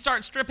 but you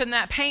start stripping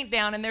that paint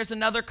down and there's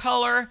another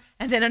color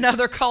and then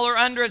another color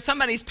under it.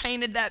 Somebody's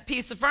painted that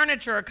piece of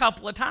furniture a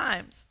couple of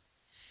times.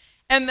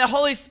 And the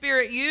Holy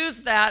Spirit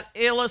used that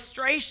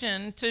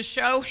illustration to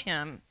show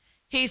him.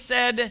 He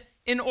said,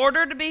 in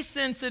order to be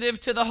sensitive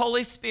to the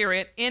Holy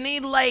Spirit, any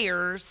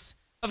layers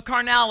of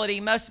carnality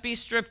must be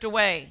stripped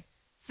away.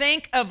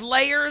 Think of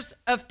layers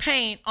of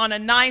paint on a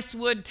nice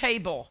wood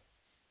table.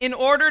 In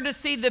order to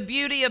see the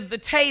beauty of the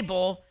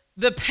table,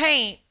 the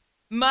paint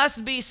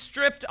must be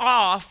stripped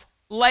off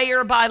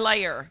layer by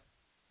layer.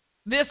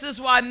 This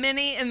is why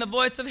many in the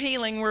voice of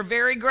healing were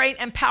very great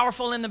and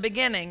powerful in the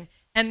beginning,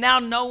 and now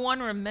no one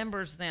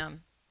remembers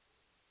them.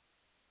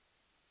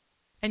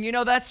 And you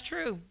know that's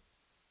true.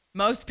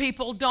 Most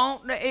people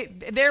don't.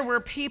 There were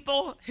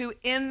people who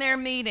in their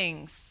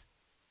meetings,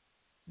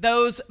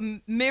 those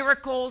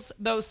miracles,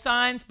 those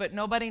signs, but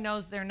nobody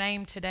knows their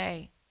name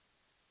today.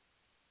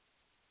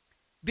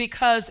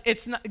 Because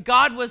it's not,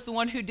 God was the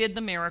one who did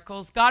the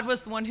miracles. God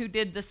was the one who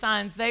did the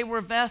signs. They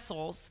were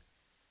vessels,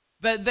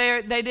 but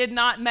they did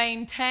not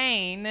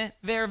maintain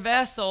their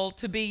vessel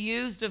to be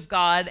used of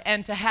God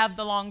and to have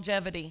the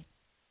longevity.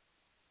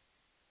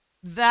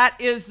 That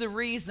is the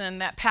reason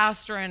that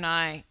Pastor and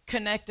I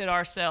connected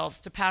ourselves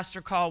to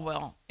Pastor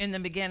Caldwell in the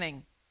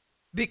beginning,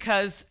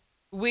 because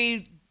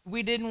we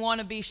didn't want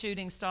to be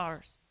shooting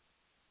stars.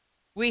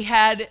 We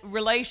had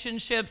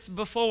relationships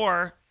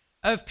before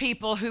of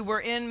people who were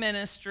in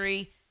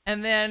ministry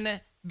and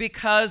then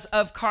because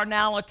of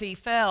carnality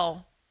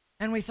fell.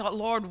 And we thought,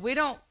 Lord,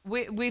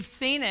 we've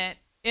seen it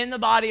in the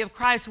body of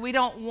Christ. We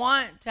don't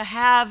want to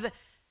have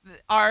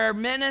our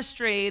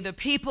ministry, the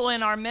people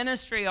in our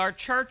ministry, our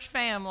church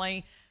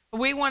family.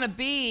 We want to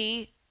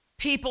be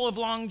people of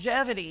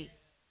longevity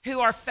who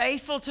are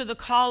faithful to the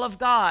call of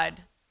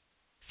God.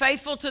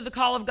 Faithful to the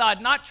call of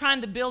God, not trying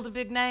to build a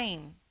big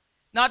name,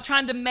 not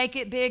trying to make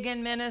it big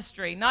in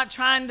ministry, not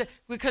trying to,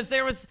 because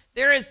there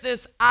is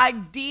this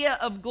idea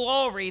of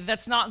glory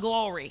that's not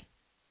glory.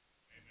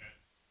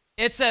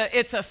 It's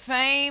a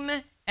fame,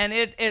 and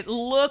it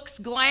looks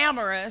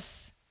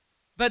glamorous,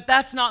 but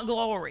that's not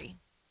glory.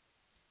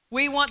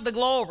 We want the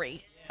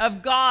glory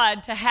of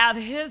God to have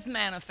his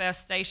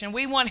manifestation.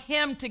 We want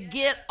him to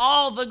get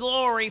all the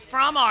glory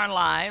from our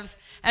lives.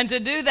 And to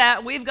do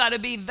that, we've got to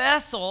be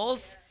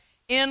vessels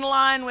in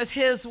line with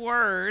his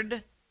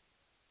word.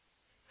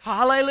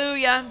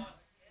 Hallelujah.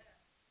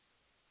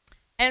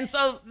 And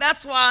so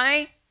that's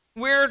why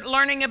we're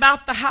learning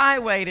about the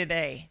highway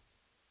today.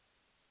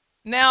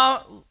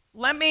 Now,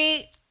 let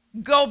me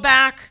go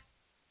back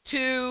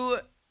to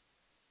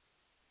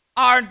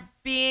our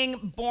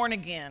being born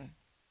again.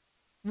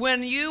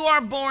 When you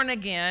are born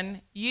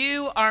again,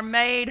 you are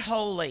made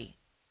holy.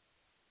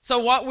 So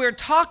what we're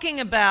talking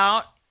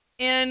about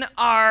in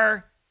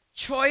our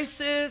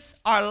choices,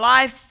 our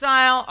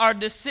lifestyle, our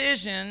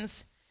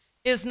decisions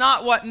is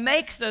not what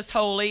makes us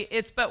holy,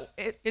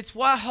 it's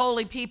what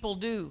holy people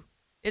do.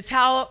 It's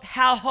how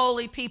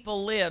holy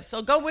people live.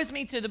 So go with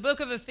me to the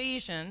book of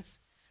Ephesians.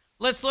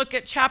 Let's look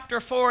at chapter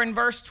 4 and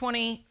verse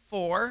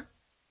 24.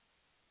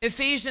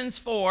 Ephesians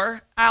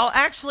 4. I'll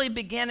actually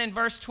begin in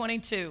verse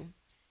 22.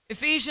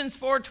 Ephesians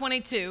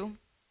 4:22.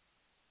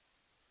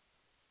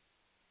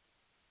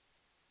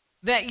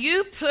 That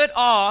you put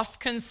off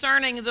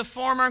concerning the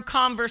former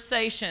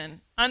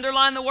conversation.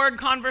 Underline the word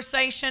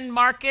conversation,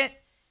 mark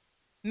it.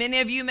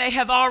 Many of you may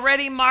have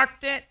already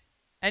marked it,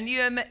 and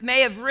you may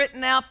have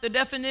written out the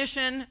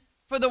definition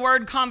for the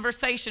word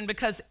conversation,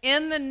 because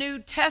in the New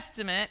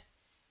Testament,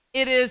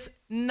 it is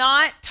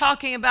not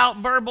talking about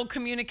verbal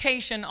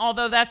communication,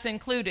 although that's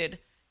included.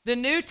 The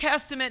New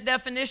Testament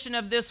definition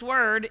of this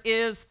word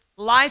is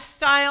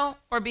lifestyle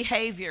or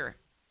behavior.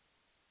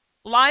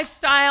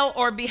 Lifestyle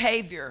or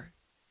behavior.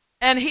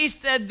 And he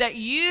said that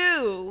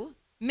you,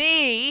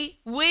 me,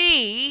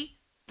 we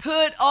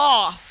put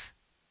off.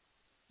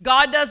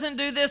 God doesn't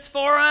do this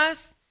for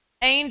us.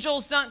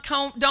 Angels don't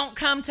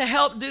come to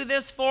help do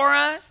this for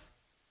us.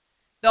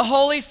 The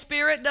Holy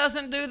Spirit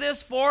doesn't do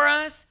this for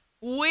us.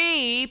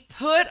 We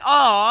put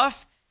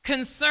off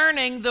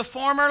concerning the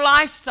former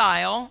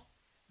lifestyle,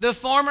 the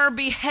former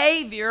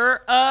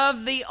behavior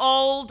of the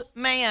old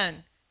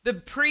man, the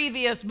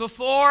previous,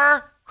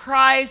 before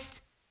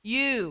Christ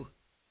you.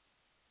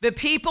 The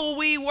people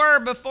we were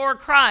before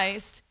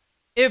Christ,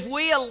 if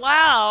we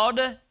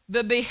allowed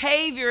the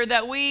behavior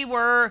that we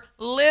were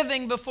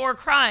living before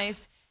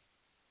Christ,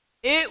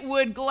 it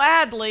would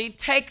gladly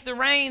take the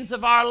reins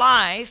of our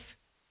life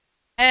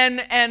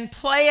and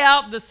play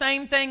out the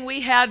same thing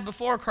we had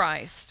before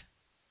Christ.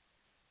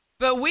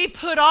 But we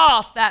put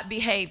off that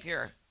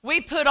behavior. We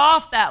put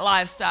off that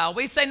lifestyle.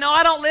 We say, no,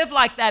 I don't live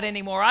like that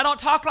anymore. I don't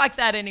talk like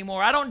that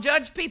anymore. I don't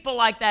judge people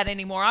like that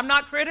anymore. I'm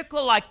not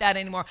critical like that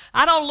anymore.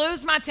 I don't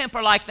lose my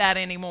temper like that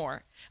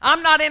anymore.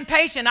 I'm not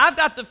impatient. I've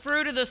got the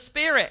fruit of the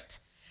Spirit.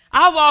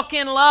 I walk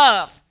in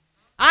love.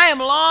 I am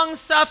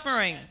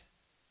long-suffering.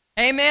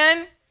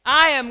 Amen?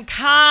 I am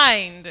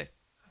kind.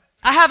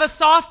 I have a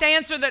soft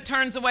answer that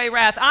turns away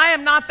wrath. I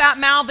am not that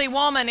mouthy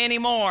woman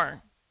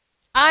anymore.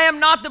 I am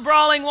not the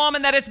brawling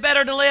woman that it's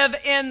better to live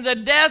in the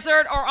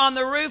desert or on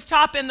the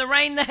rooftop in the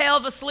rain, the hail,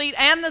 the sleet,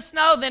 and the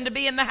snow than to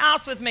be in the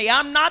house with me.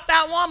 I'm not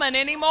that woman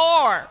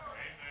anymore. Amen.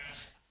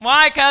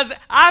 Why? Because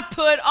I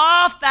put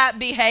off that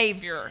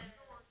behavior.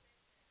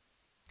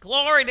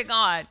 Glory to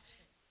God.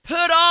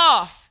 Put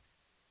off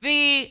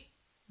the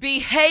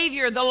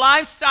behavior, the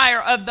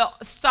lifestyle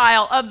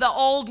of the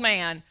old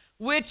man,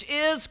 which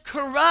is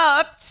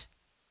corrupt.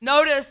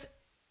 Notice,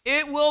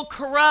 it will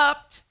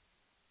corrupt.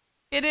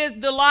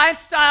 The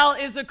lifestyle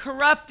is a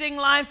corrupting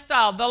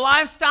lifestyle. The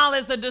lifestyle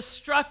is a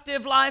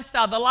destructive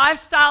lifestyle. The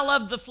lifestyle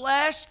of the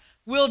flesh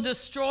will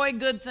destroy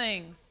good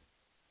things.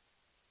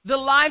 The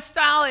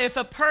lifestyle, if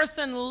a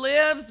person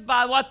lives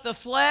by what the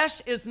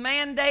flesh is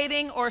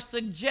mandating or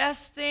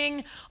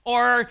suggesting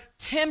or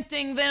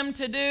tempting them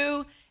to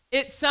do,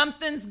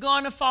 something's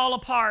going to fall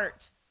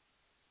apart.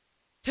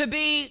 To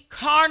be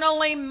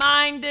carnally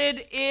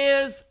minded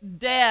is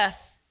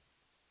death.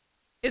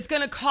 It's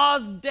going to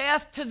cause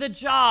death to the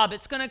job.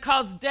 It's going to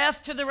cause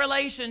death to the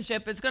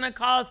relationship. It's going to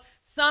cause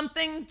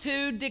something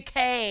to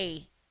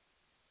decay.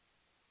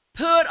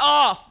 Put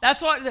off. That's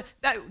what.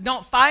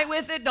 Don't fight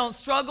with it. Don't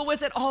struggle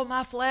with it. Oh,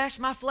 my flesh,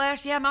 my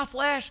flesh. Yeah, my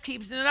flesh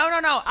keeps. No.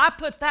 I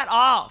put that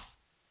off.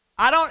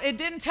 It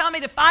didn't tell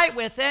me to fight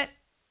with it.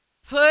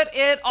 Put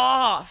it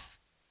off.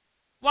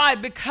 Why?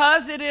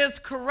 Because it is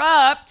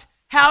corrupt.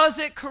 How is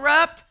it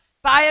corrupt?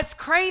 By its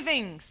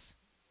cravings.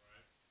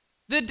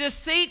 The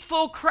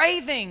deceitful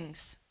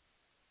cravings.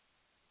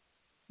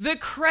 The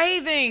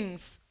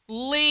cravings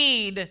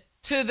lead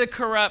to the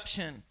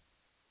corruption.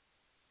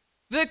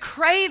 The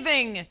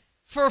craving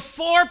for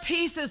 4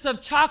 pieces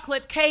of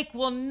chocolate cake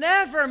will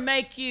never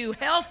make you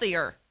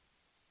healthier.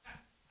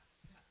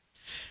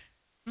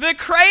 The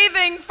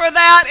craving for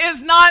that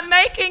is not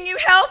making you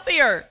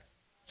healthier.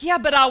 Yeah,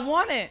 but I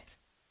want it.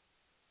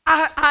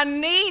 I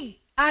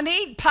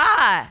need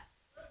pie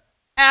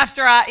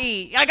after I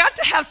eat. I got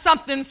to have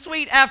something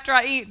sweet after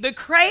I eat. The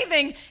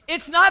craving,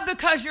 it's not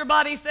because your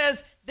body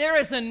says there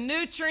is a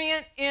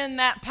nutrient in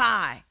that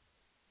pie,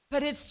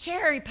 but it's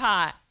cherry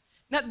pie.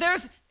 Now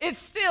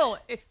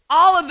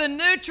all of the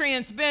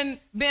nutrients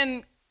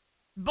been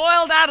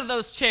boiled out of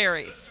those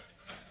cherries.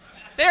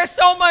 There's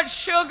so much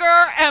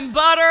sugar and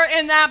butter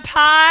in that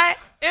pie.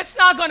 It's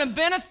not going to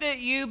benefit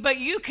you, but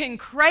you can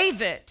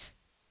crave it.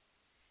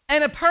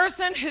 And a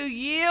person who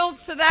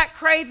yields to that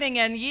craving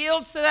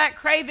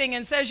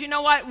and says, you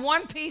know what,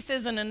 1 piece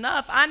isn't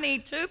enough. I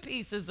need 2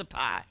 pieces of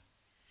pie.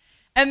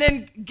 And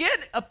then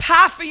get a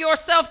pie for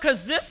yourself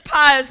because this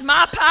pie is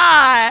my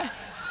pie.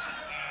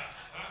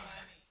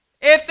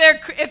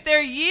 If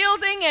they're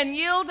yielding and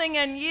yielding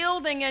and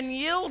yielding and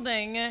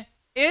yielding,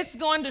 it's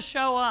going to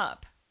show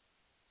up.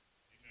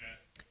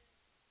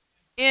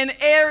 In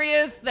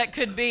areas that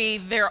could be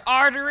their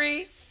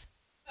arteries.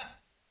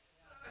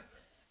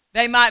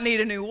 They might need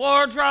a new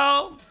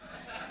wardrobe.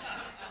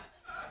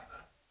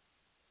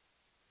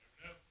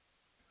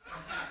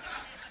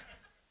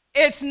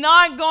 It's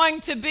not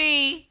going to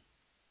be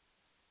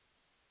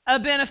a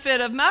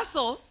benefit of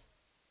muscles.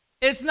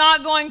 It's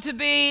not going to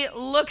be,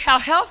 look how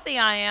healthy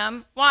I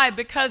am. Why?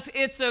 Because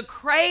it's a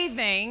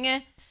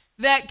craving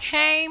that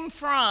came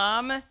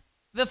from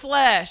the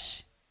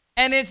flesh,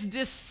 and it's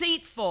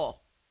deceitful.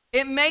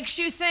 It makes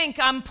you think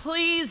I'm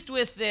pleased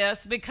with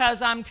this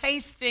because I'm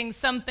tasting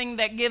something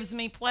that gives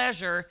me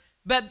pleasure,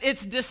 but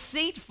it's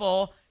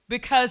deceitful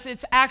because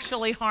it's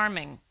actually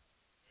harming.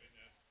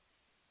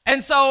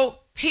 And so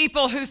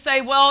people who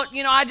say, well,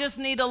 I just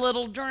need a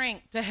little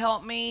drink to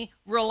help me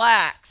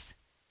relax,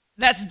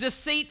 that's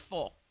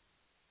deceitful.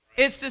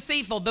 It's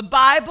deceitful. The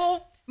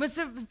Bible,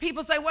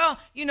 people say, well,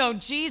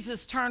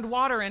 Jesus turned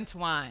water into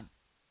wine.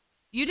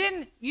 You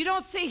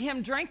don't see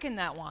him drinking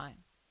that wine.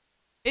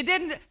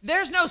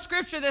 There's no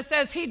scripture that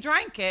says he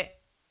drank it.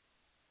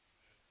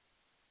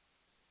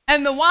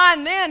 And the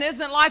wine then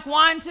isn't like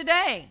wine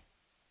today.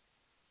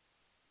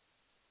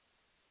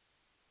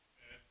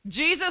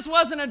 Jesus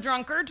wasn't a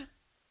drunkard.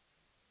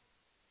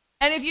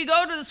 And if you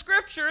go to the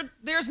scripture,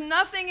 there's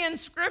nothing in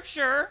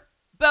scripture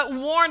but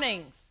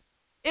warnings.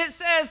 It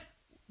says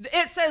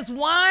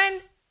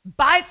wine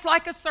bites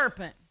like a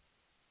serpent.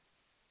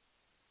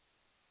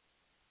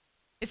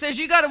 It says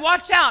you got to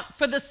watch out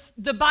for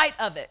the bite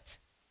of it.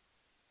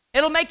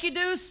 It'll make you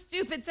do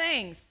stupid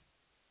things.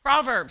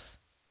 Proverbs.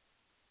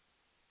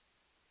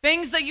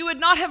 Things that you would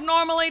not have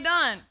normally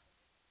done.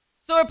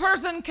 So a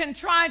person can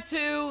try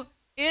to,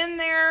 in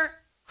their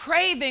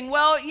craving,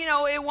 well,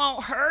 it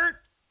won't hurt.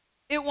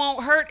 It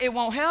won't hurt. It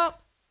won't help.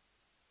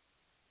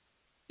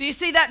 Do you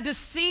see that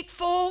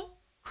deceitful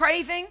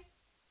craving?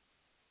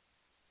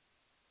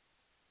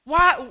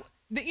 Why?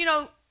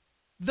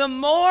 The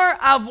more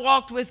I've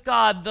walked with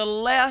God, the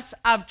less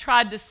I've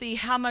tried to see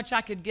how much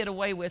I could get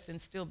away with and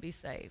still be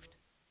saved.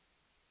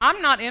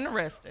 I'm not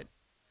interested.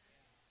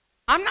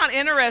 I'm not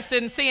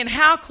interested in seeing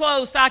how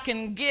close I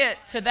can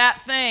get to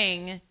that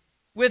thing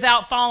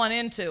without falling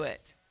into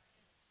it.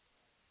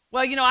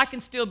 Well, I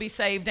can still be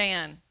saved,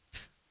 and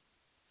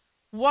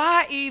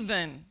why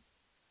even?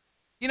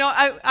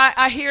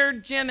 I hear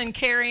Jim and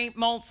Carrie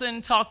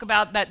Molson talk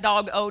about that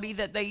dog Odie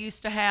that they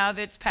used to have.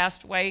 It's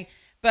passed away.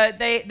 But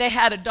they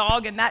had a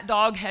dog, and that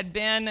dog had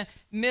been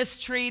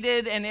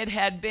mistreated, and it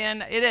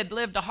had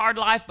lived a hard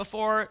life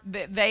before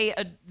they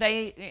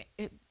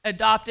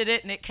adopted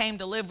it, and it came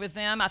to live with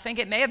them. I think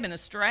it may have been a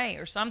stray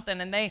or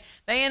something, and they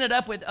ended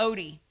up with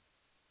Odie.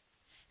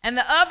 And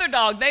the other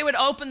dog, they would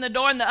open the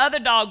door, and the other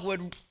dog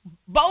would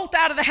bolt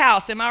out of the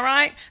house. Am I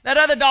right? That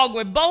other dog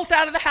would bolt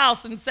out of the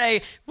house and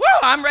say, "Whoa,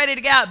 I'm ready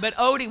to get out." But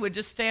Odie would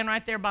just stand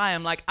right there by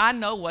him like, "I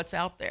know what's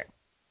out there.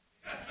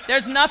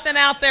 There's nothing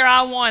out there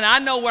I want. I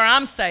know where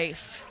I'm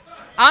safe.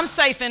 I'm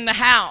safe in the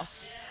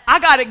house. I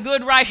got it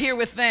good right here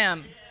with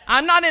them.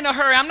 I'm not in a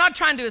hurry. I'm not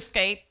trying to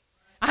escape.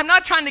 I'm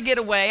not trying to get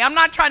away. I'm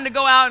not trying to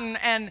go out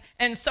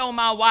and sow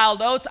my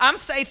wild oats. I'm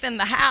safe in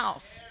the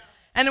house."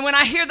 And when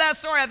I hear that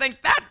story, I think,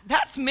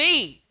 that's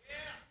me.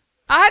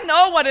 I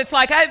know what it's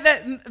like.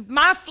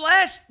 My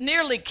flesh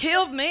nearly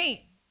killed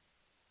me.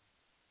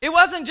 It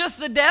wasn't just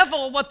the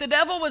devil, what the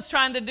devil was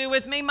trying to do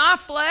with me. My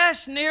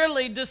flesh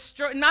did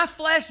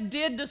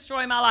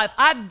destroy my life.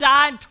 I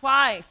died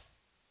twice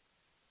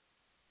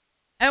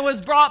and was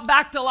brought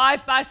back to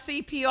life by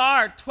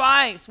CPR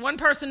twice. One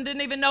person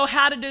didn't even know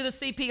how to do the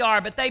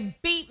CPR, but they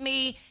beat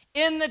me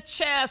in the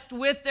chest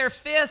with their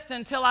fist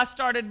until I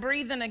started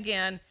breathing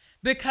again,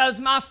 because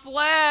my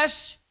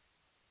flesh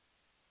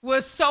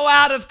was so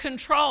out of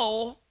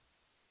control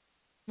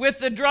with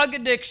the drug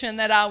addiction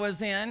that I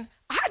was in.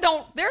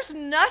 There's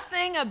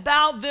nothing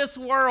about this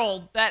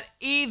world that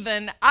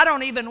I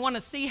don't even want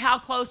to see how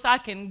close I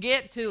can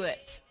get to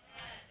it.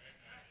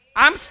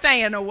 I'm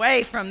staying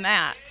away from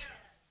that.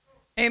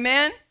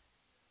 Amen?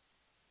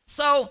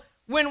 So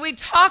when we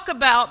talk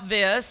about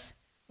this,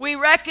 we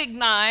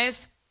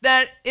recognize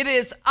that it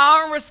is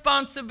our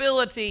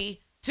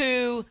responsibility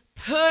to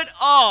put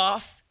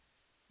off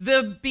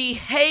the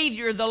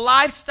behavior, the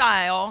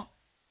lifestyle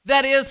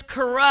that is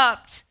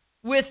corrupt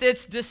with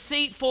its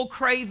deceitful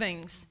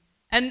cravings.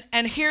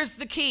 And here's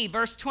the key.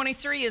 Verse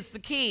 23 is the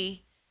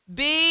key.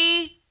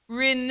 Be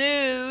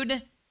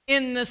renewed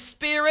in the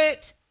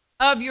spirit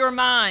of your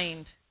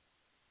mind.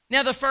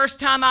 Now, the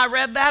first time I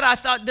read that, I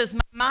thought, does my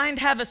mind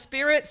have a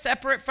spirit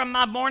separate from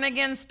my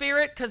born-again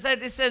spirit? Because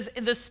it says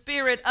the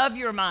spirit of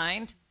your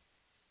mind.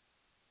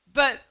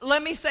 But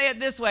let me say it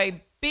this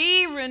way.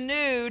 Be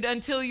renewed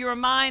until your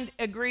mind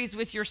agrees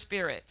with your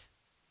spirit.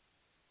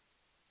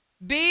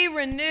 Be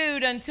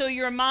renewed until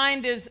your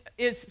mind is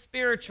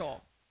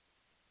spiritual.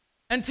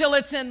 Until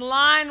it's in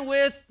line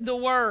with the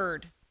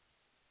word.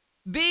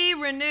 Be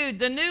renewed.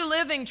 The New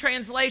Living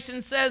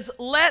Translation says,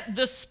 let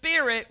the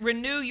Spirit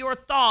renew your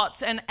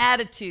thoughts and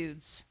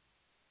attitudes.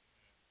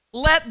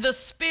 Let the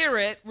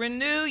Spirit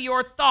renew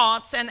your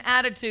thoughts and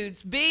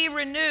attitudes. Be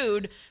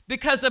renewed,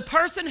 because a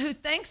person who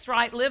thinks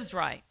right lives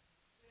right.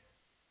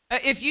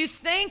 If you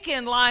think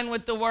in line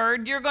with the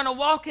word, you're going to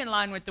walk in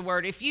line with the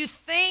word. If you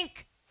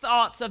think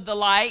thoughts of the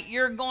light,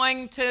 you're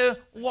going to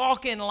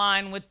walk in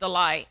line with the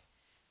light.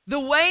 The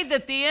way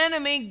that the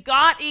enemy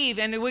got Eve,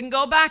 and we can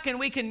go back and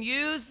we can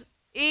use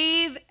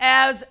Eve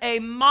as a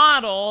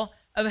model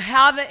of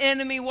how the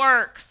enemy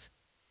works.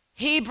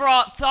 He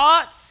brought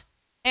thoughts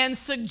and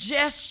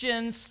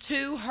suggestions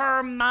to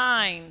her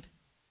mind.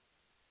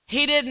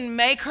 He didn't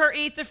make her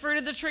eat the fruit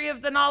of the tree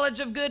of the knowledge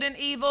of good and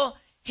evil.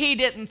 He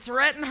didn't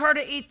threaten her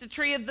to eat the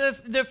tree of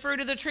the fruit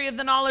of the tree of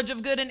the knowledge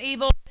of good and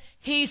evil.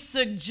 He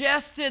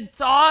suggested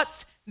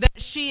thoughts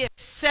that she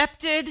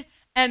accepted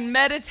and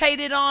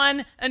meditated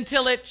on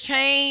until it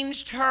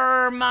changed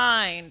her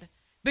mind.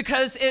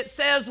 Because it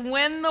says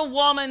when the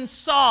woman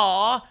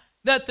saw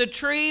that the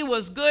tree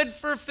was good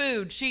for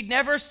food. She'd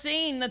never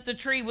seen that the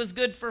tree was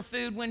good for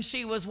food when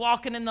she was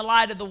walking in the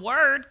light of the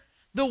Word.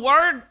 The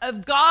Word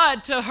of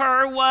God to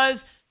her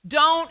was,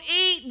 don't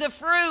eat the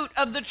fruit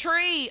of the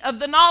tree of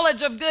the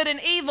knowledge of good and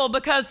evil,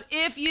 because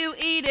if you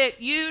eat it,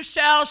 you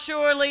shall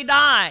surely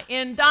die.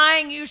 In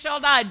dying, you shall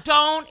die.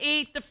 Don't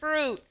eat the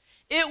fruit.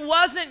 It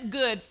wasn't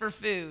good for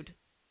food.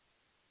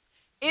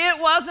 It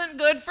wasn't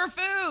good for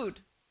food.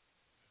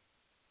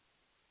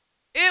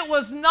 It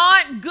was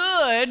not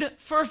good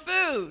for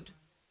food.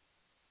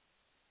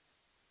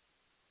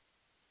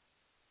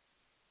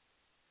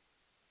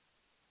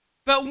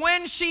 But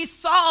when she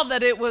saw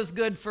that it was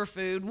good for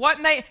food,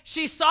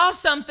 she saw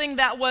something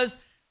that was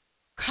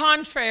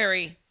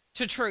contrary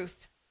to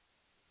truth.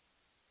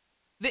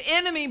 The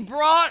enemy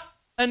brought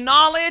a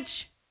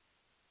knowledge,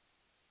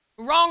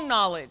 wrong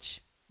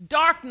knowledge,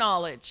 dark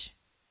knowledge,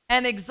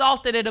 and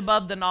exalted it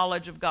above the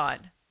knowledge of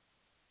God.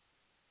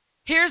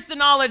 Here's the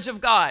knowledge of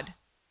God.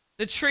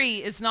 The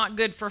tree is not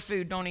good for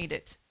food. Don't eat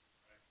it.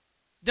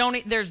 Don't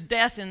eat. There's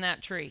death in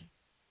that tree.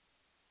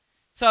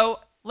 So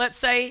let's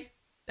say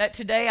that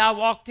today I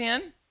walked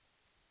in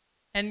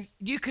and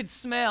you could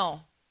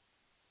smell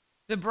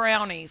the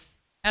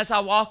brownies as I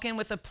walk in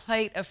with a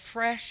plate of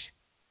fresh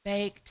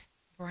baked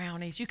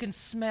brownies. You can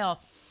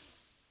smell,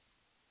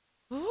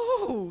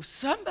 ooh,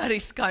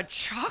 somebody's got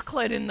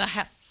chocolate in the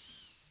house.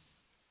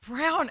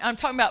 I'm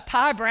talking about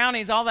pie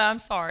brownies, all that. I'm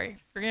sorry,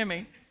 forgive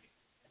me.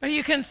 But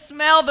you can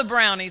smell the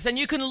brownies and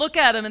you can look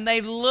at them and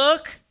they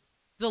look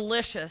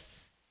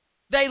delicious.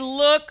 They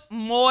look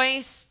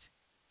moist.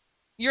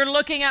 You're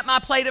looking at my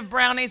plate of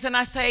brownies and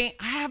I say,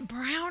 I have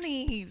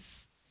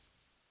brownies.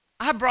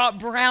 I brought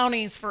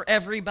brownies for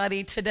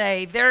everybody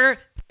today. They're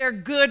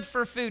good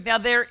for food. Now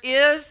there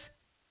is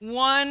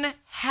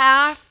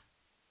 1/2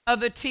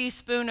 of a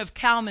teaspoon of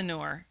cow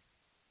manure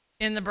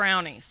in the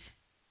brownies.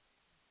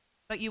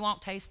 But you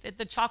won't taste it.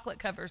 The chocolate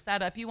covers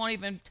that up. You won't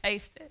even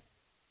taste it.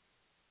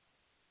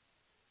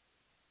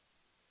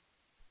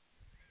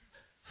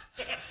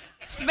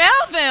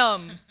 Smell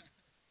them.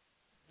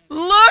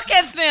 Look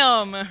at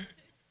them.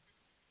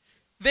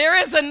 There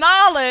is a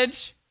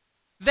knowledge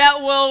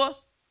that will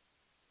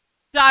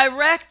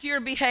direct your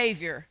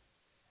behavior.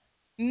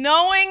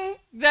 Knowing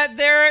that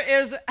there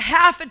is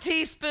 1/2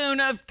 teaspoon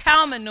of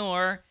cow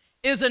manure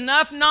is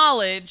enough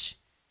knowledge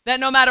that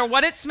no matter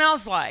what it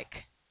smells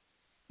like,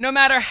 no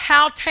matter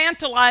how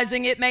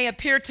tantalizing it may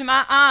appear to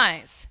my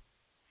eyes,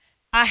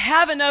 I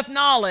have enough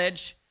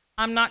knowledge,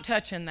 I'm not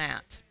touching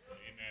that.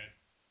 Amen.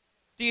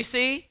 Do you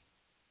see?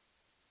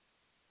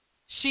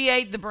 She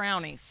ate the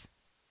brownies.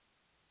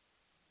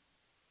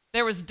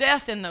 There was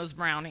death in those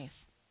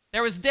brownies.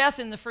 There was death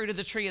in the fruit of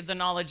the tree of the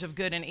knowledge of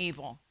good and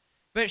evil.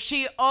 But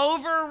she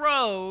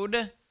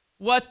overrode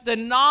what the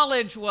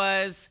knowledge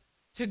was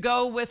to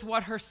go with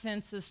what her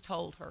senses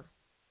told her.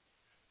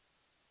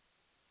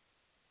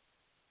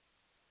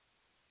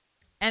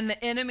 And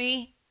the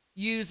enemy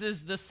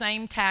uses the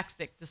same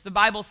tactics. The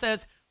Bible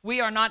says we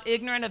are not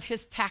ignorant of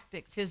his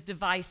tactics, his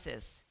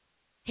devices.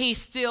 He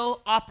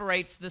still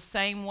operates the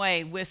same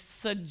way with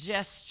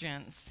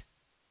suggestions.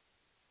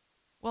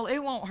 Well, it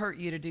won't hurt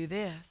you to do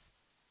this.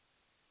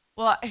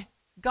 Well,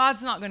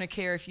 God's not going to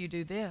care if you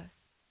do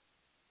this.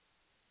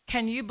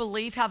 Can you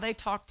believe how they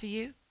talk to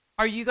you?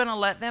 Are you going to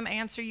let them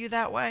answer you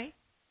that way?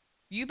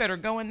 You better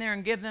go in there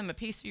and give them a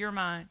piece of your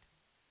mind.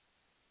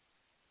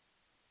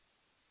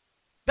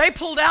 They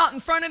pulled out in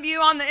front of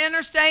you on the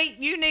interstate.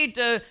 You need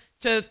to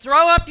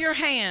throw up your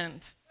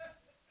hand.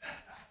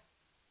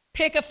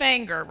 Pick a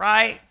finger,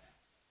 right?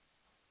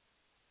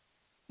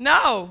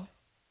 No,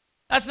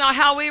 that's not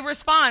how we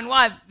respond.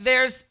 Why?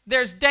 There's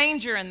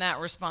danger in that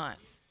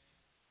response.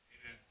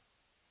 Amen.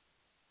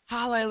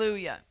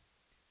 Hallelujah.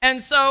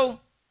 And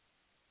so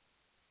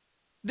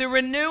the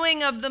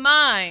renewing of the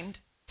mind,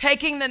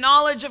 taking the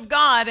knowledge of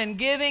God and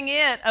giving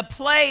it a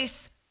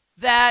place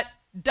that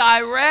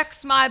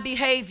directs my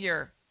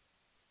behavior.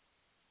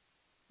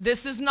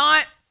 This is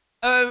not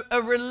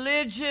a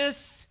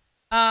religious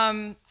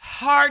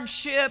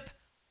hardship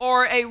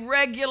or a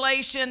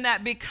regulation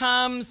that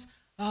becomes,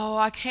 oh,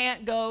 I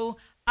can't go.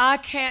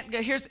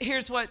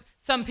 Here's what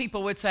some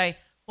people would say.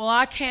 Well,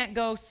 I can't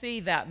go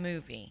see that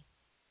movie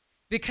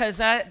because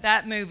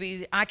that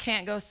movie, I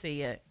can't go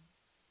see it.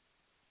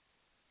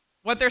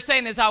 What they're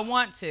saying is, I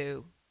want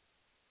to,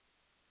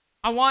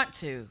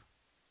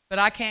 but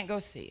I can't go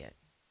see it.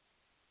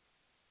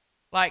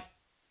 Like,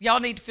 y'all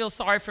need to feel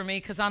sorry for me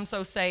because I'm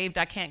so saved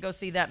I can't go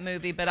see that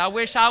movie, but I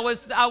wish I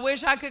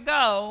could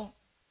go.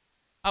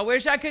 I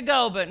wish I could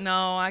go, but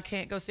no, I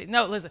can't go see it.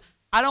 No, listen,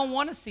 I don't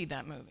want to see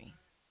that movie.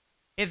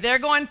 If they're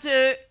going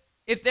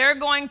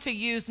to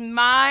use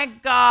my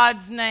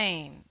God's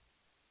name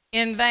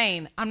in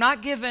vain, I'm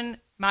not giving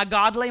my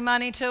godly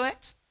money to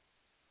it.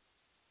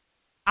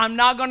 I'm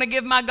not going to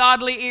give my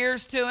godly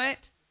ears to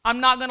it. I'm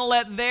not going to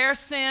let their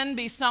sin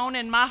be sown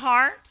in my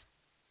heart.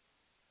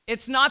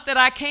 It's not that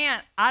I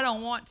can't. I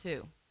don't want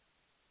to.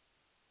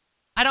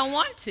 I don't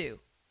want to.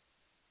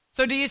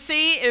 So do you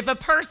see, if a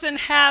person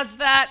has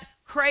that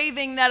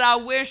craving that I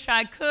wish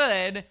I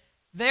could,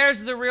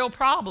 There's the real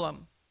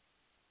problem.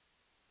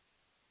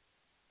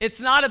 It's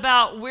not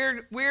about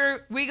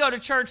we go to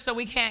church so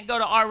we can't go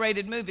to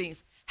R-rated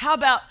movies. How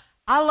about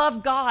I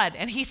love God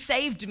and he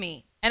saved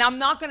me, and I'm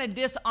not going to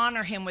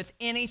dishonor him with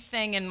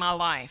anything in my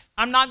life.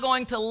 I'm not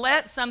going to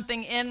let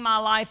something in my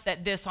life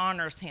that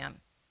dishonors him.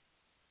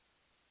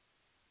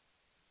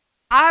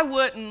 I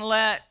wouldn't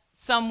let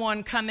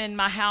someone come in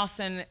my house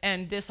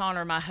and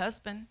dishonor my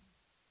husband.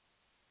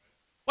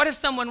 What if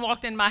someone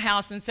walked in my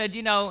house and said,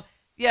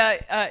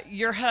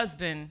 your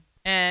husband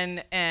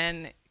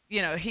and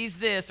he's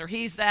this or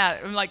he's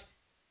that. I'm like,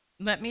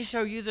 let me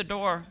show you the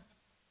door.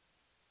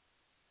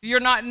 You're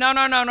not,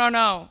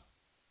 no.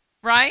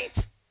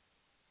 Right?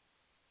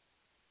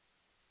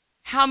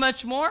 How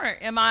much more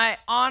am I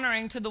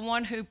honoring to the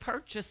one who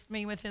purchased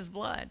me with his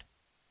blood?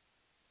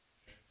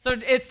 So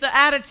it's the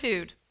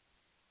attitude.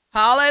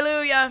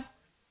 Hallelujah.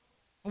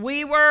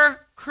 We were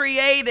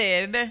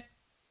created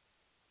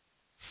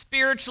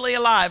spiritually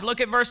alive. Look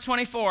at verse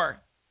 24.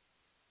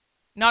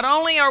 Not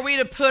only are we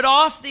to put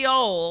off the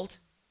old,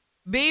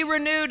 be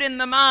renewed in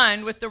the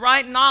mind with the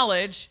right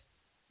knowledge,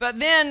 but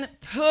then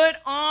put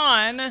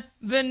on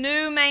the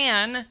new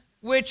man,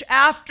 which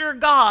after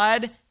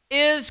God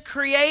is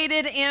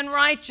created in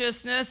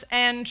righteousness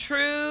and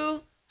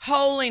true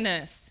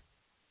holiness.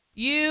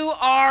 You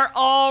are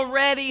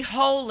already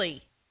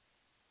holy.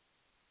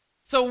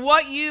 So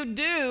what you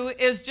do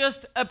is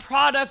just a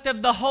product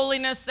of the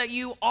holiness that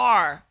you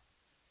are.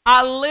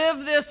 I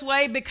live this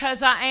way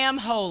because I am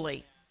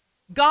holy.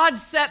 God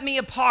set me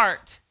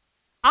apart.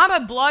 I'm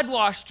a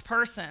blood-washed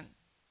person,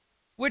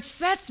 which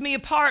sets me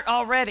apart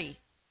already.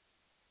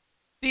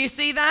 Do you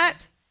see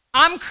that?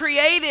 I'm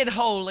created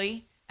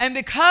holy, and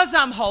because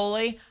I'm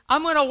holy,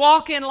 I'm going to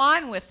walk in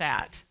line with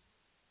that.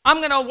 I'm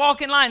going to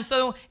walk in line.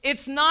 So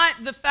it's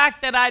not the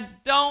fact that I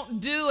don't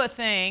do a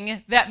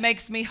thing that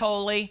makes me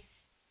holy.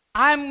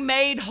 I'm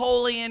made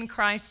holy in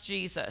Christ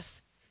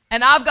Jesus.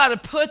 And I've got to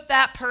put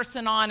that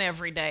person on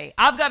every day.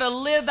 I've got to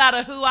live out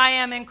of who I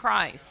am in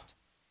Christ.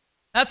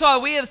 That's why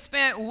we have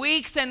spent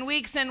weeks and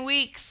weeks and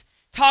weeks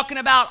talking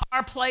about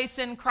our place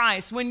in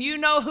Christ. When you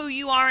know who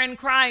you are in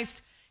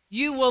Christ,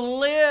 you will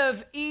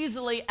live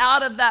easily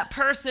out of that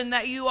person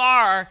that you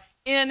are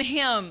in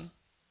him.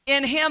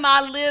 In him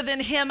I live,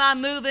 in him I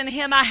move, in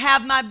him I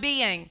have my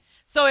being.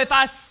 So if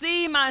I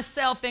see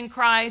myself in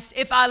Christ,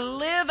 if I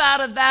live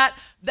out of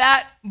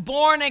that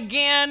born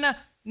again,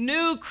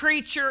 new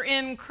creature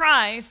in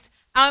Christ,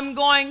 I'm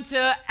going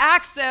to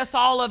access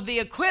all of the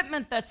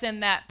equipment that's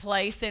in that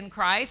place in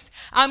Christ.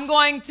 I'm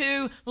going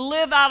to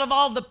live out of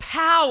all the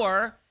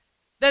power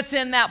that's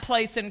in that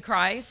place in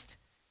Christ.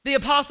 The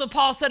Apostle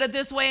Paul said it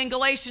this way in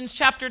Galatians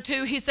chapter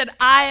 2. He said,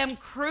 I am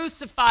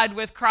crucified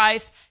with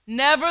Christ.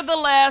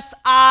 Nevertheless,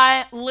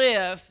 I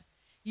live.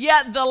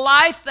 Yet the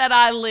life that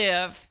I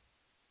live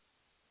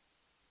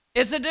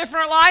is a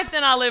different life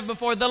than I lived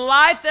before. The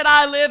life that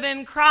I live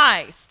in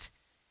Christ.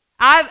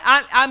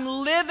 I'm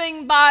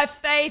living by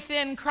faith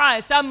in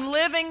Christ. I'm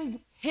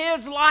living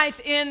his life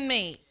in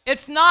me.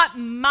 It's not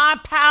my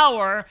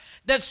power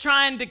that's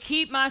trying to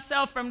keep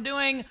myself from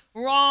doing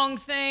wrong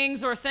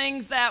things or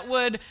things that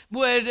would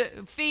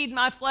feed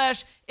my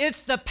flesh.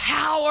 It's the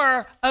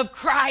power of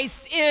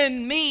Christ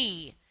in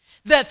me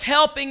that's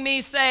helping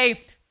me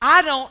say,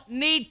 I don't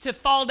need to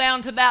fall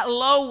down to that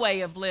low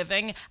way of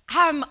living.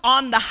 I'm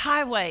on the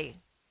highway.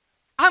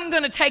 I'm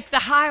going to take the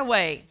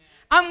highway.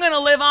 I'm going to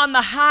live on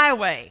the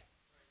highway.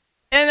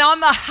 And on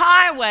the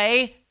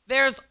highway,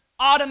 there's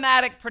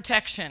automatic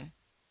protection.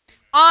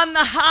 On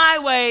the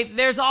highway,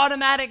 there's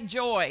automatic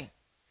joy.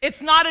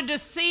 It's not a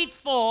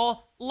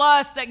deceitful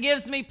lust that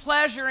gives me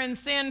pleasure in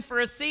sin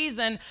for a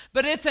season,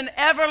 but it's an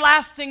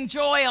everlasting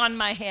joy on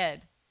my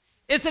head.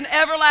 It's an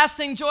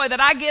everlasting joy that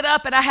I get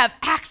up and I have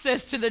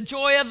access to the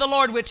joy of the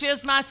Lord, which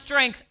is my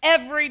strength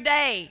every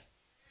day.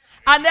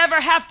 I never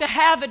have to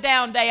have a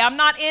down day. I'm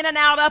not in and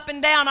out, up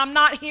and down. I'm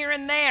not here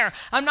and there.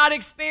 I'm not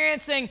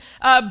experiencing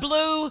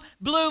blue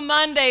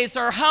Mondays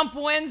or hump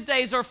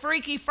Wednesdays or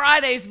freaky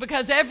Fridays,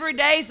 because every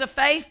day is a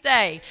faith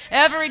day.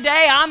 Every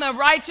day I'm a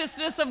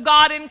righteousness of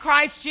God in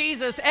Christ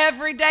Jesus.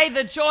 Every day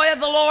the joy of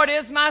the Lord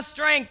is my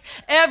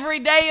strength. Every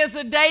day is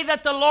a day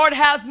that the Lord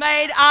has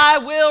made. I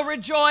will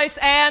rejoice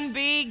and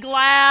be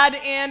glad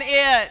in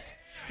it.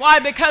 Why?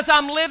 Because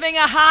I'm living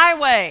a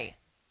highway.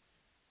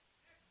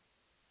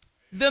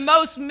 The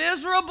most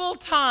miserable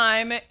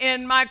time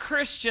in my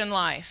Christian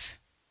life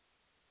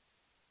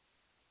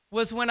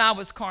was when I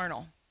was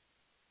carnal,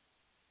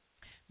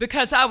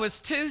 because I was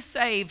too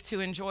saved to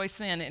enjoy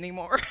sin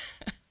anymore.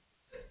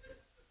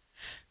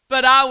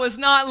 But I was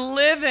not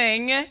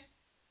living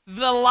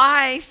the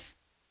life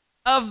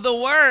of the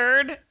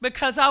Word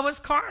because I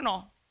was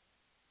carnal.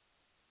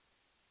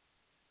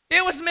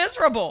 It was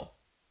miserable.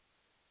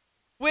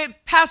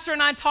 Pastor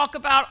and I talk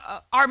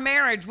about our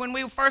marriage when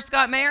we first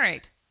got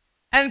married.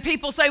 And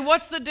people say,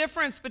 what's the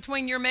difference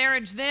between your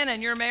marriage then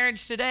and your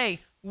marriage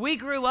today? We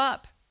grew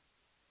up.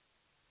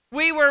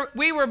 We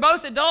were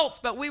both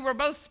adults, but we were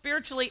both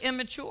spiritually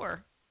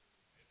immature.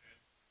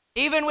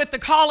 Even with the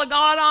call of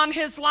God on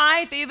his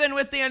life, even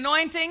with the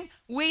anointing,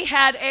 we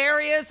had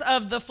areas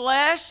of the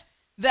flesh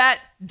that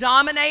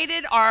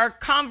dominated our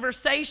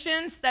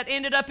conversations that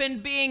ended up in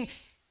being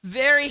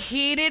very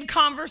heated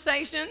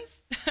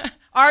conversations,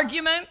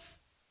 arguments.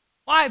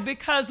 Why?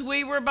 Because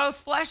we were both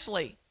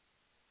fleshly.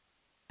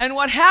 And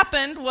what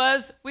happened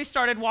was we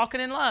started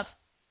walking in love.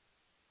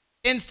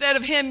 Instead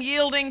of him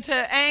yielding to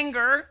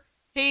anger,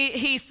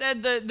 he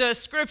said the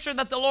scripture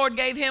that the Lord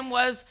gave him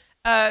was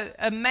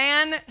a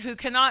man who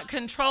cannot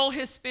control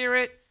his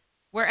spirit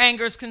where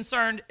anger is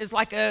concerned is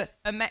like a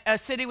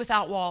city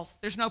without walls.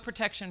 There's no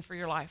protection for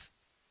your life.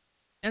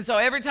 And so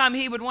every time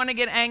he would want to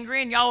get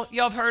angry, and y'all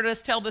have heard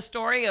us tell the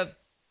story of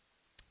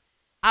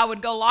I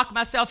would go lock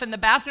myself in the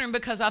bathroom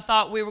because I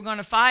thought we were going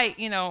to fight.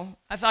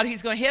 I thought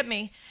he's going to hit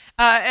me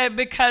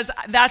because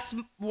that's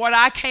what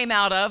I came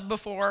out of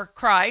before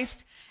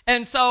Christ.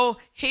 And so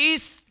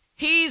he's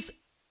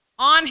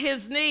on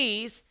his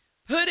knees,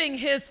 putting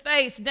his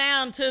face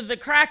down to the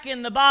crack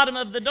in the bottom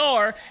of the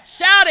door,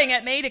 shouting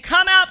at me to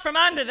come out from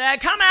under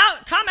that, come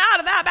out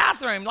of that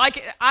bathroom.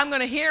 Like I'm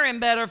going to hear him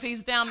better if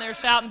he's down there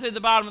shouting through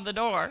the bottom of the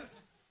door.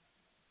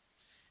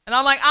 And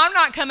I'm like, I'm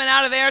not coming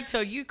out of there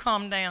till you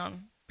calm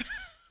down.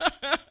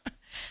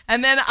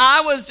 And then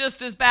I was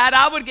just as bad.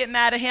 I would get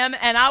mad at him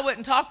and I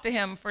wouldn't talk to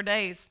him for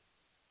days.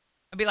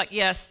 I'd be like,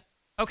 yes,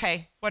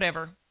 okay,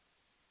 whatever.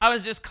 I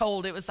was just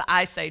cold. It was the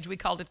ice age. We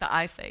called it the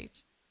ice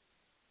age.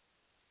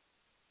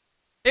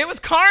 It was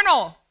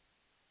carnal.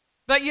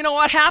 But you know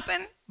what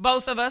happened?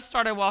 Both of us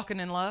started walking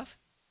in love.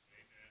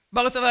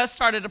 Amen. Both of us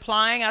started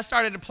applying. I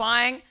started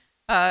applying.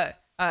 A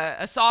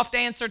soft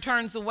answer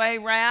turns away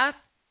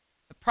wrath.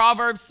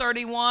 Proverbs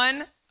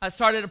 31. I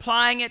started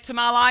applying it to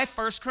my life.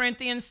 1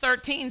 Corinthians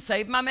 13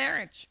 saved my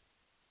marriage.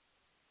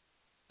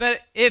 But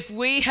if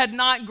we had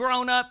not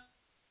grown up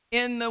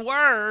in the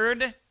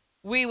Word,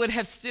 we would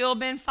have still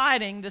been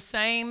fighting the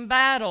same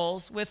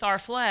battles with our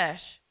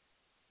flesh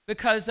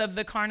because of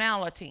the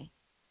carnality.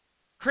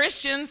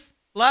 Christians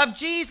love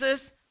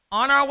Jesus,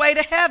 on our way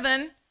to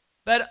heaven,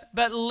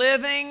 but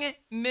living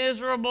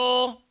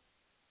miserable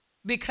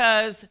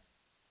because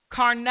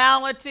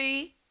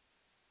carnality.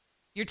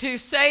 You're too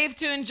saved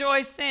to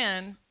enjoy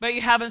sin, but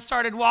you haven't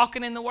started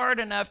walking in the Word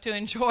enough to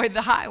enjoy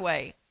the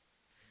highway.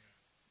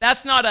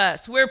 That's not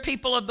us. We're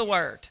people of the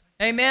Word.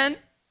 Amen?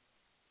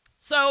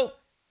 So,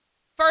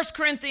 1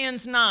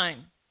 Corinthians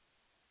 9.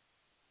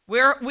 We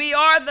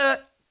are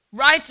the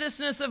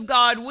righteousness of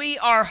God. We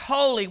are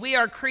holy. We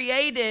are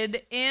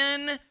created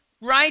in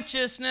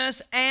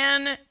righteousness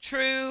and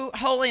true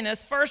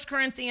holiness. 1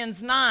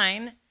 Corinthians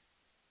 9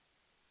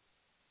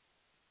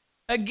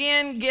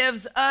 again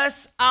gives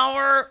us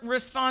our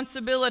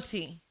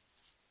responsibility.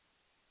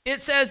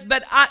 It says,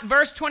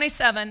 verse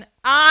 27,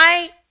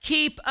 I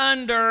keep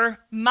under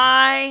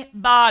my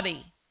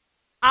body.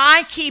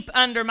 I keep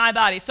under my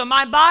body. So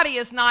my body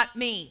is not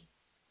me.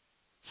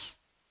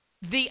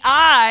 The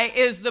I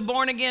is the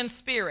born-again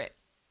spirit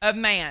of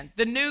man,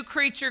 the new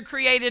creature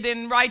created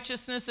in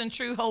righteousness and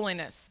true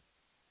holiness.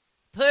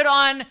 Put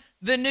on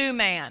the new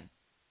man.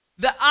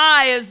 The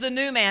I is the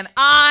new man.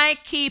 I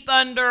keep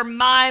under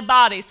my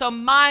body. So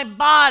my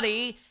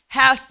body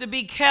has to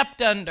be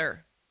kept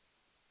under.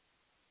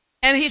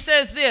 And he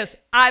says this,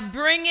 I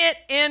bring it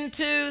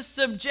into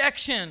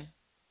subjection.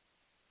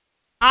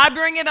 I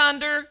bring it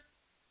under.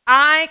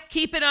 I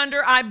keep it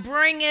under. I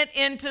bring it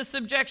into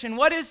subjection.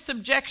 What is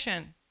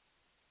subjection?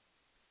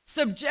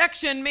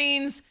 Subjection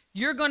means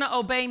you're going to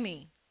obey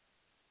me.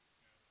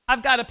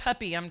 I've got a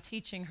puppy. I'm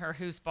teaching her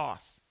who's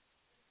boss.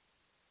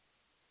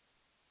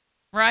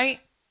 Right?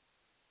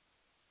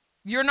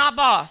 You're not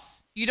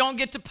boss. You don't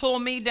get to pull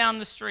me down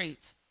the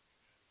street.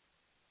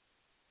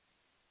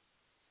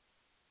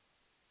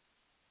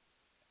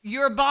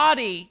 Your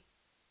body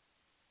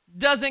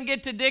doesn't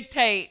get to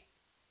dictate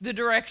the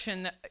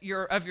direction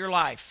of your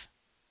life.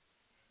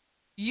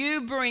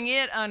 You bring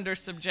it under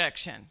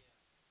subjection.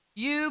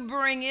 You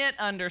bring it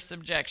under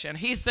subjection.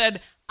 He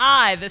said,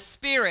 I, the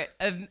spirit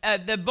of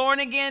the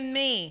born-again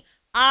me,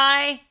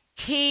 I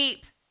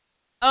keep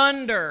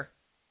under.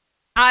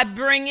 I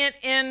bring it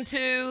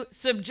into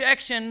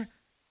subjection,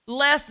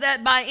 lest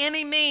that by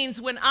any means,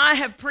 when I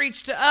have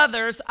preached to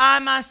others, I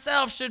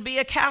myself should be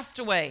a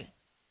castaway.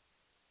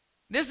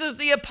 This is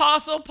the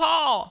Apostle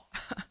Paul,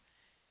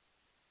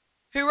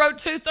 who wrote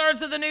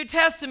 2/3 of the New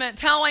Testament,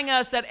 telling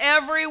us that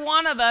every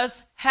one of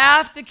us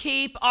have to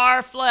keep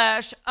our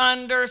flesh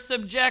under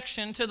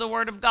subjection to the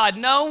Word of God.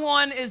 No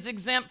one is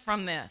exempt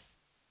from this.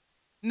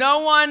 No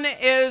one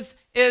is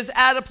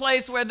at a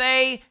place where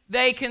they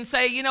can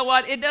say, you know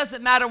what, it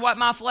doesn't matter what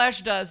my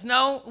flesh does.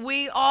 No,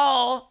 we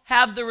all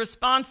have the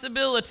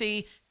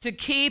responsibility to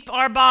keep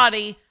our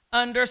body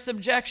under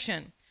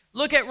subjection.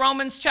 Look at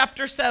Romans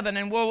chapter 7,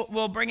 and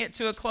we'll bring it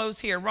to a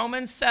close here.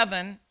 Romans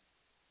 7,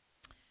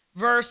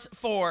 verse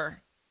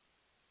 4.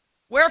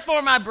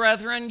 Wherefore, my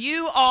brethren,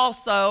 you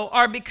also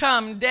are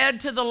become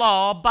dead to the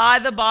law by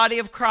the body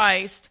of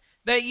Christ,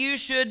 that you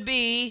should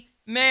be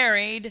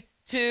married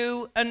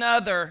to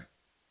another.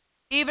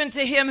 even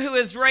to him who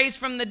is raised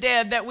from the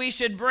dead, that we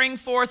should bring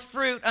forth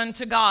fruit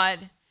unto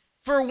God.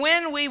 For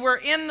when we were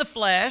in the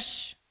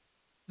flesh,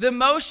 the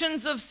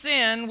motions of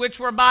sin, which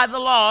were by the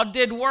law,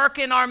 did work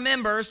in our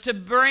members to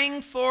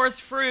bring forth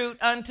fruit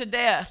unto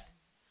death.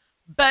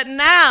 But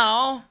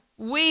now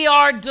we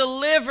are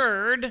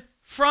delivered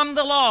from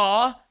the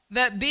law,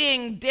 that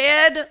being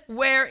dead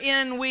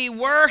wherein we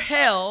were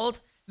held,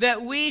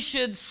 that we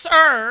should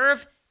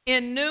serve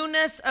in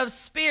newness of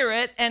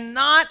spirit and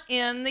not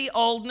in the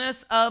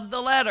oldness of the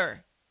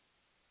letter.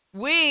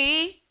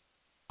 We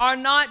are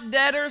not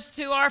debtors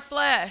to our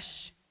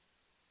flesh.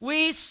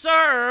 We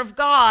serve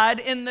God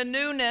in the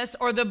newness,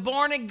 or the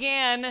born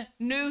again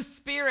new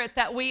spirit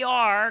that we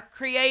are,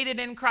 created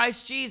in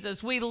Christ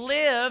Jesus. We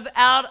live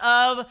out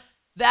of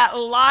that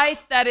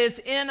life that is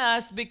in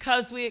us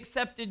because we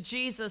accepted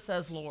Jesus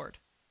as Lord.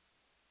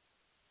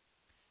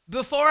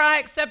 Before I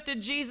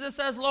accepted Jesus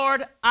as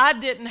Lord, I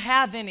didn't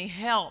have any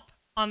help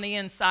on the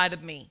inside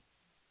of me.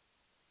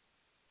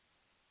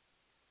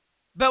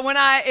 But when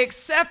I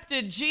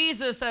accepted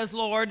Jesus as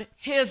Lord,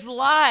 his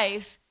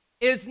life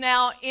is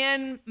now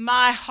in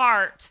my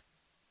heart.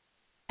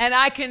 And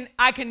I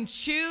can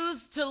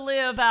choose to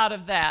live out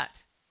of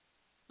that.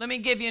 Let me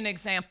give you an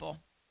example.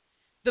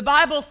 The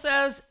Bible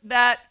says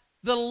that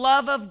the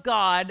love of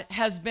God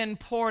has been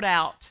poured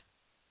out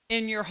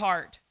in your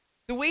heart.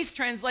 The Weiss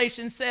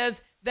translation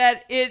says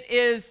that it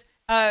is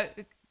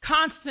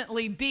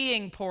constantly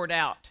being poured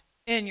out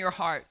in your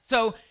heart.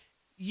 So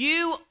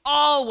you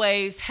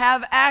always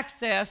have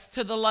access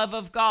to the love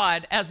of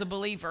God as a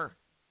believer.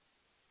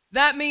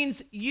 That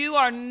means you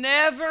are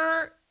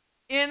never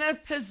in a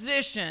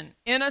position,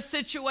 in a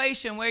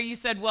situation where you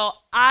said,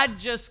 well, I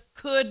just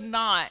could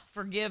not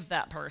forgive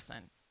that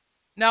person.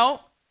 No,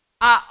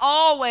 I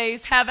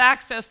always have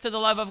access to the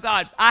love of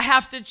God. I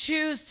have to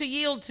choose to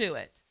yield to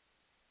it.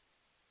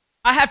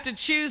 I have to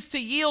choose to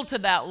yield to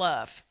that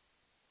love.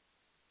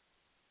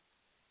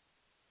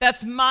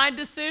 That's my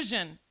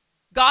decision.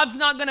 God's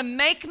not going to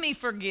make me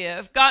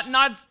forgive. God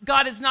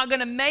is not going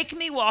to make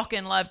me walk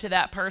in love to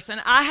that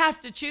person. I have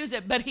to choose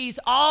it, but he's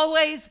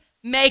always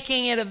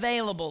making it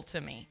available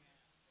to me.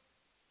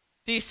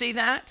 Do you see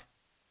that?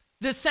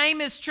 The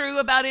same is true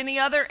about any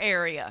other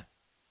area.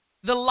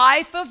 The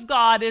life of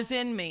God is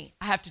in me.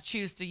 I have to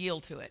choose to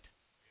yield to it.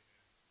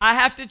 I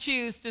have to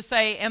choose to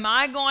say, am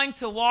I going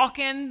to walk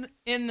in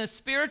the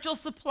spiritual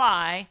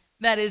supply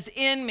that is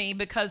in me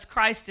because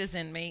Christ is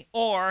in me,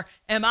 or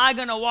am I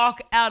going to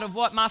walk out of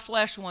what my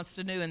flesh wants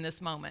to do in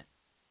this moment?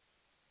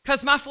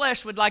 Because my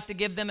flesh would like to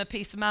give them a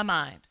piece of my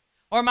mind,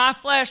 or my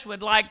flesh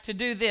would like to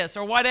do this,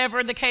 or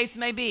whatever the case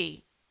may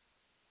be.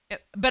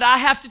 But I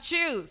have to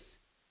choose.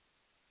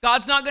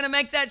 God's not going to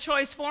make that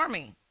choice for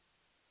me.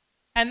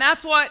 And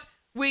that's what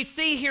we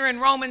see here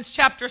in Romans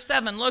chapter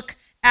 7. Look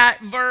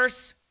at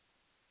verse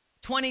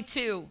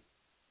 22.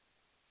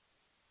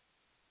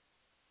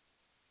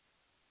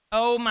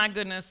 Oh my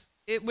goodness,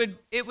 it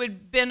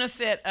would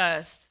benefit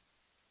us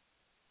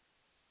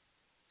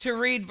to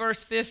read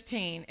verse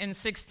 15 and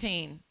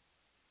 16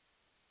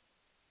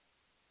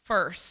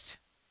 first.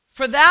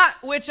 For that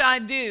which I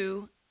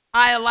do,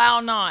 I allow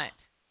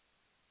not.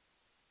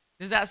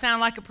 Does that sound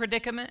like a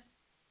predicament?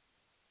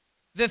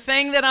 The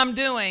thing that I'm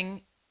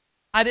doing,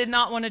 I did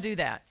not want to do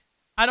that.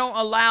 I don't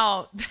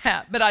allow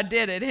that, but I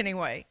did it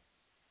anyway.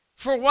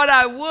 For what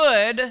I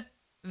would,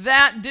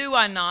 that do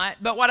I not,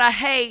 but what I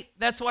hate,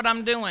 that's what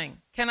I'm doing.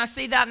 Can I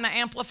see that in the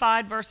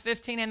Amplified, verse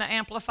 15 in the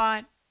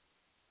Amplified?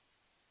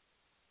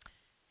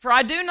 For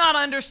I do not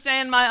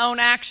understand my own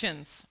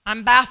actions.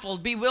 I'm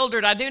baffled,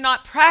 bewildered. I do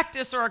not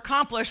practice or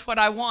accomplish what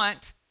I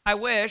want, I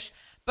wish,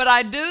 but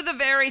I do the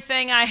very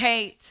thing I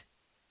hate,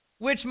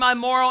 which my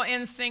moral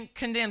instinct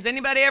condemns.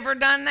 Anybody ever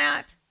done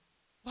that?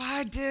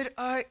 Why did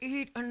I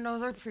eat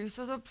another piece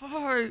of the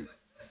pie?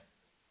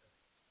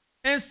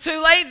 It's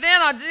too late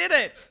then, I did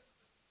it.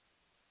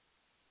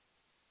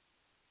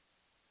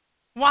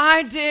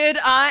 Why did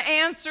I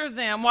answer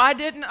them? Why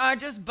didn't I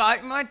just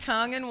bite my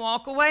tongue and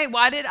walk away?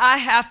 Why did I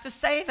have to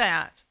say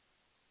that?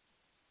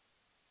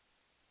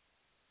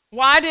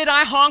 Why did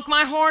I honk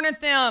my horn at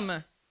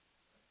them?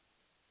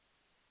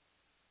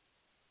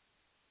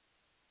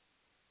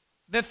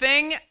 The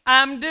thing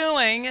I'm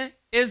doing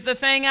is the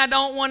thing I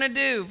don't want to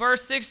do.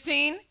 Verse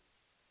 16,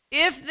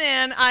 if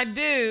then I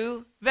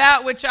do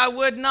that which I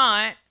would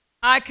not,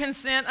 I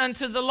consent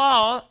unto the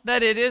law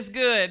that it is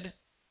good.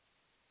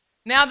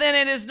 Now then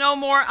it is no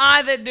more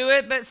I that do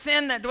it, but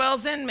sin that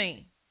dwells in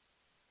me.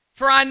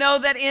 For I know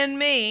that in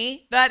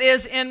me, that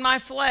is in my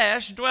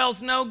flesh,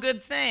 dwells no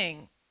good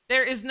thing.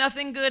 There is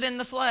nothing good in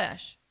the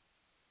flesh.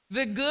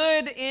 The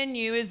good in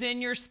you is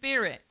in your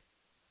spirit.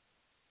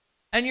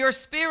 And your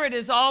spirit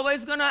is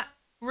always going to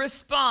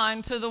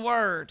respond to the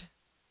word.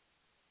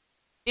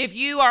 If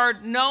you are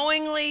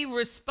knowingly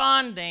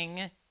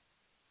responding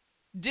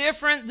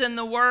different than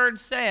the word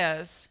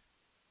says,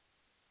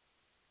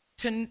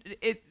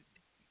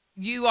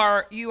 you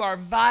are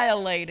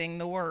violating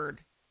the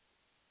word.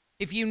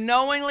 If you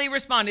knowingly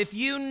respond, if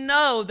you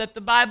know that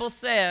the Bible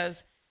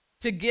says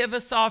to give a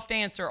soft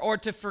answer or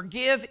to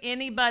forgive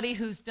anybody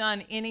who's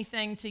done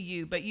anything to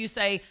you, but you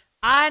say,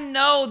 I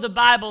know the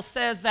Bible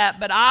says that,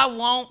 but I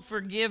won't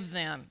forgive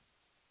them,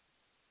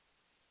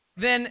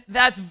 then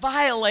that's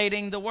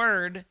violating the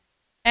word.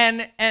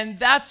 And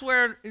that's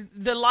where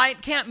the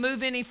light can't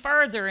move any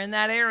further in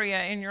that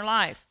area in your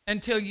life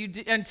until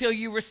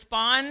you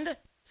respond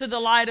to the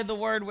light of the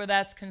word where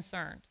that's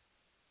concerned.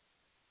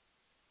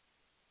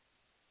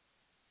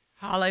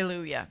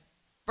 Hallelujah.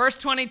 Verse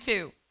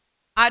 22.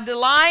 I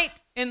delight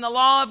in the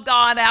law of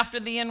God after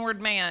the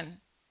inward man,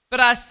 but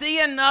I see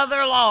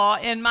another law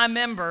in my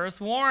members,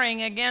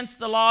 warring against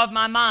the law of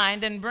my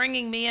mind and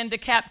bringing me into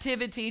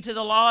captivity to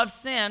the law of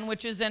sin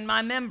which is in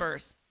my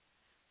members.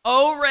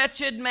 O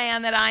wretched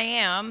man that I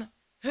am,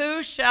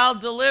 who shall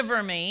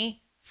deliver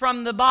me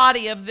from the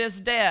body of this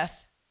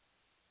death?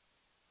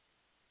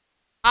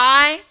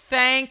 I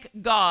thank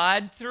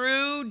God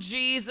through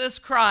Jesus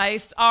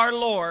Christ our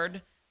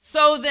Lord.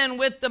 So then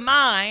with the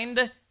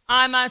mind,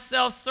 I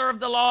myself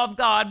serve the law of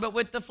God, but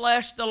with the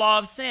flesh, the law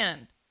of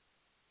sin.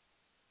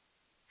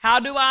 How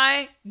do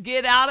I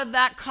get out of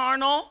that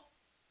carnal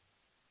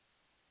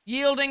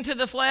yielding to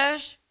the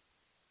flesh?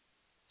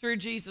 Through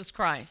Jesus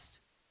Christ.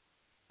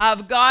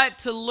 I've got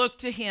to look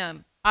to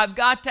him. I've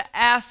got to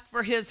ask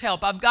for his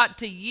help. I've got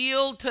to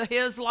yield to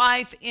his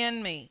life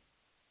in me.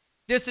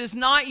 This is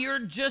not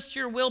just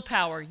your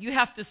willpower. You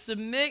have to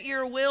submit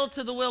your will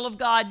to the will of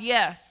God,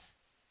 yes.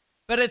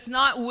 But it's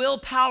not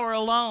willpower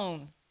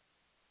alone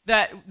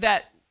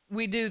that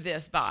we do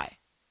this by.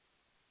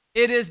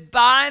 It is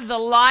by the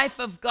life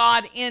of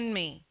God in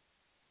me.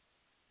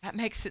 That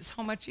makes it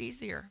so much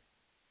easier.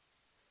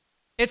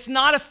 It's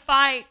not a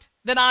fight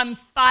that I'm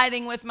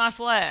fighting with my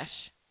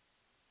flesh.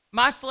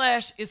 My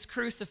flesh is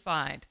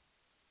crucified.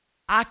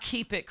 I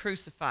keep it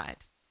crucified.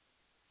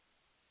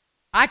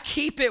 I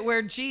keep it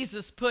where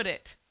Jesus put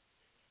it.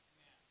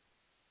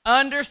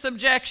 Under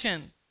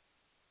subjection.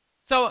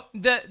 So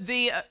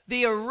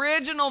the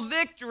original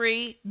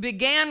victory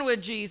began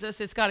with Jesus.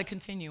 It's got to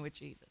continue with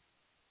Jesus.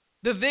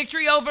 The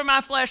victory over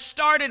my flesh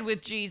started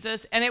with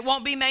Jesus, and it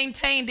won't be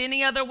maintained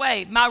any other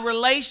way. My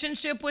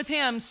relationship with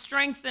him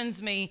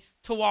strengthens me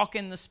to walk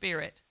in the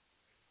Spirit.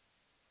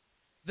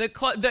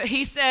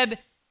 He said,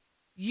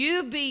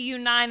 you be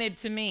united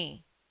to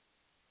me.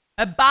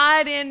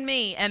 Abide in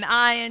me, and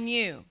I in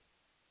you.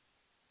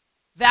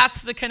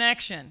 That's the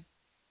connection.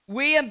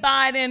 We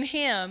abide in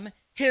him.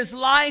 His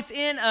life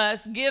in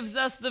us gives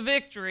us the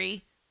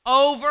victory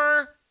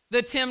over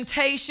the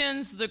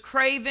temptations, the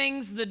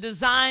cravings, the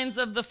designs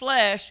of the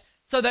flesh,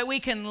 so that we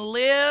can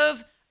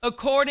live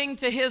according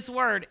to his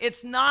word.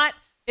 It's not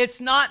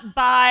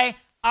by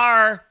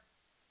our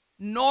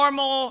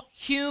normal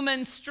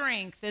human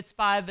strength. It's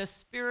by the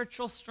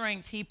spiritual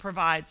strength he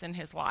provides in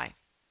his life.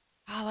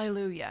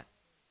 Hallelujah.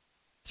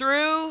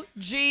 Through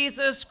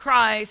Jesus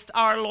Christ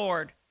our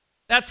Lord.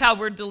 That's how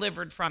we're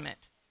delivered from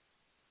it.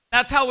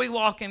 That's how we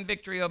walk in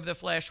victory over the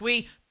flesh.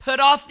 We put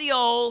off the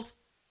old,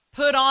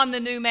 put on the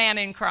new man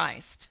in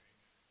Christ.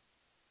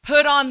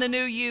 Put on the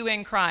new you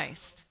in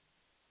Christ.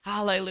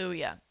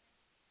 Hallelujah.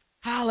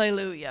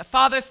 Hallelujah.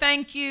 Father,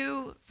 thank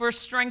you for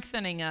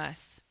strengthening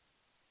us.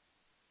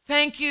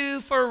 Thank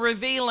you for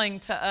revealing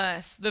to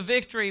us the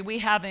victory we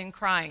have in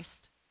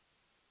Christ.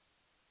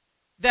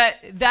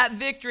 That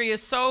victory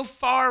is so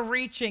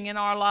far-reaching in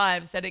our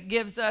lives that it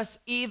gives us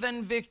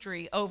even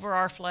victory over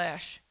our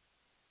flesh.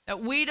 That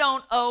we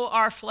don't owe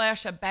our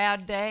flesh a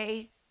bad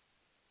day,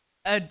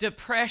 a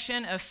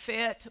depression, a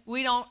fit.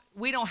 We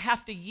don't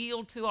have to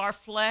yield to our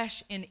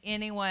flesh in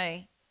any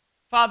way.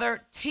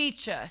 Father,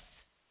 teach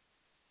us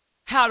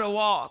how to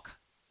walk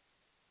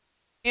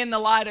in the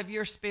light of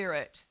your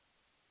Spirit.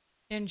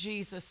 In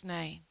Jesus'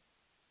 name.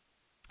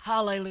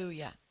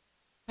 Hallelujah.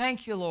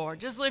 Thank you, Lord.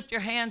 Just lift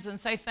your hands and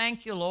say,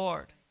 thank you,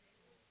 Lord.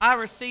 I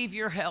receive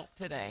your help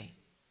today.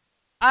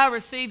 I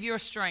receive your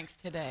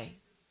strength today.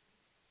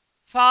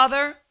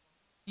 Father,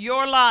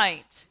 your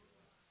light,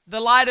 the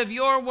light of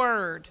your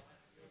word,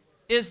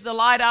 is the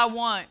light I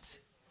want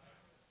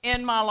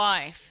in my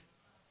life.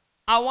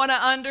 I want to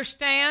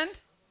understand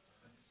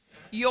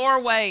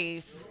your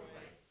ways,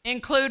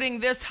 including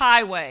this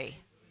highway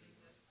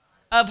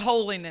of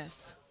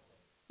holiness.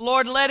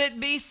 Lord, let it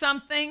be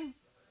something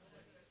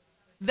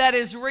that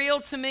is real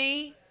to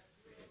me,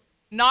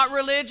 not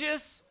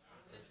religious,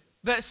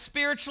 but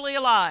spiritually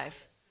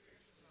alive.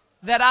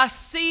 That I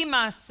see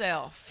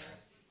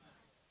myself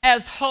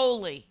as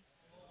holy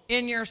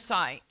in your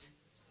sight.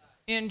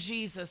 In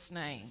Jesus'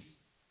 name.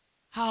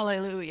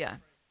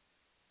 Hallelujah.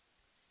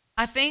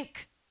 I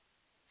think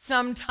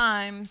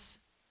sometimes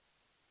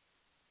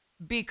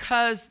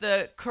because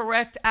the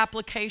correct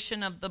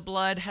application of the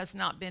blood has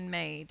not been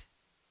made,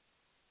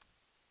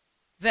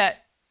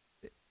 that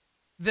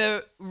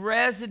the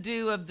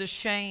residue of the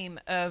shame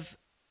of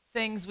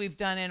things we've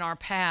done in our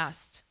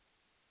past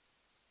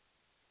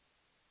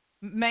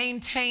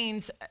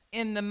maintains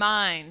in the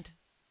mind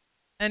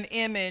an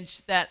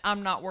image that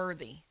I'm not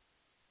worthy,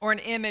 or an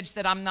image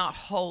that I'm not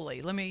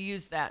holy. Let me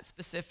use that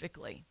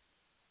specifically.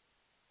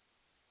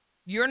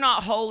 You're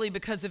not holy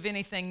because of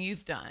anything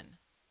you've done.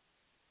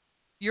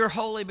 You're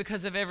holy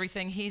because of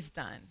everything he's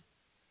done.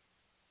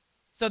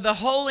 So the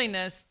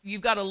holiness,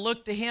 you've got to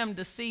look to him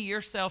to see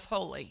yourself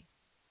holy.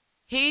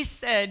 He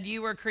said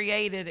you were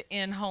created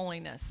in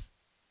holiness.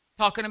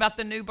 Talking about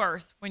the new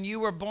birth. When you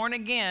were born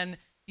again,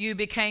 you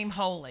became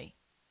holy.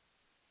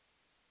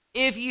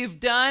 If you've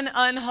done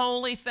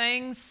unholy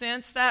things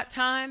since that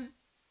time,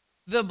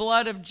 the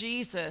blood of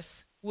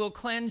Jesus will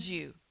cleanse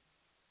you.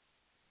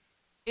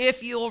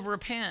 If you'll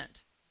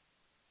repent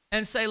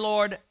and say,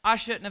 Lord, I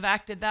shouldn't have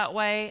acted that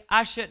way.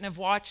 I shouldn't have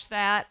watched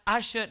that. I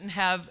shouldn't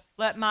have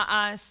let my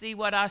eyes see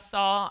what I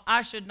saw.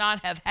 I should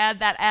not have had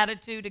that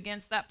attitude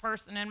against that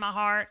person in my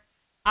heart.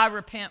 I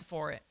repent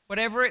for it.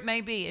 Whatever it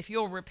may be, if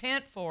you'll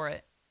repent for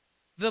it,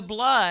 the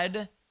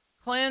blood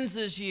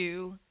cleanses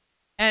you.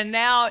 And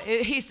now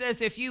he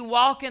says, if you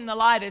walk in the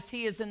light as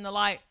he is in the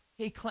light,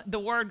 the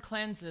word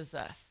cleanses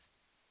us.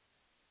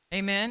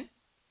 Amen?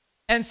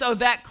 And so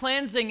that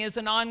cleansing is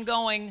an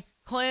ongoing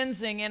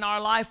cleansing in our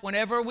life.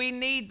 Whenever we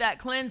need that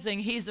cleansing,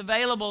 he's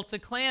available to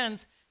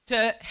cleanse,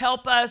 to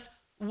help us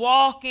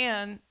walk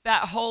in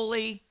that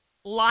holy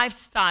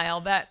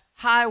lifestyle, that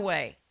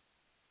highway.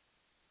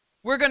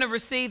 We're going to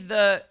receive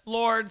the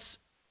Lord's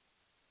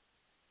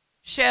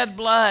shed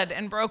blood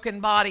and broken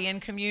body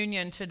in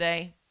communion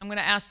today. I'm going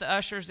to ask the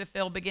ushers if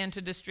they'll begin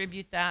to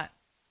distribute that.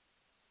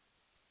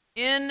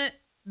 In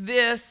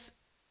this,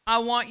 I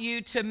want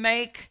you to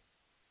make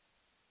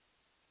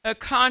a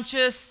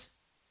conscious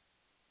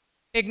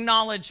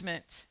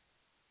acknowledgement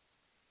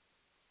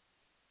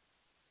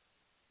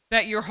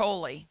that you're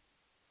holy.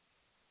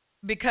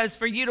 Because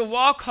for you to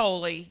walk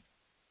holy,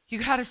 you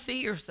got to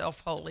see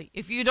yourself holy.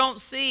 If you don't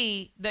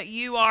see that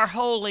you are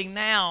holy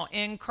now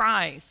in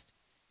Christ,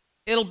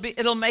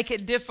 it'll make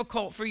it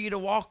difficult for you to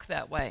walk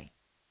that way.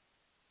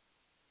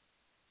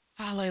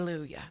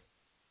 Hallelujah.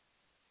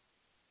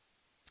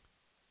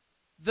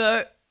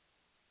 The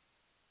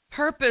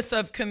purpose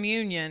of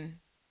communion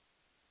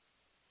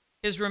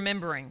is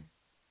remembering.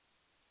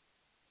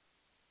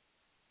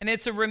 And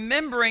it's a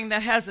remembering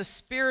that has a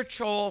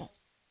spiritual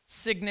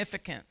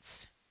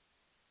significance.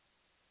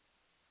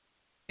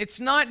 It's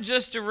not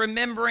just a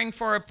remembering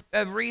for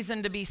a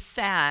reason to be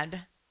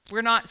sad.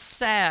 We're not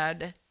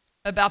sad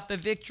about the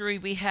victory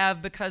we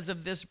have because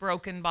of this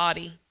broken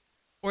body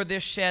or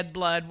this shed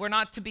blood. We're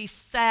not to be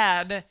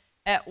sad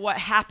at what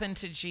happened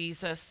to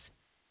Jesus.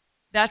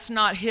 That's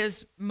not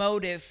his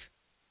motive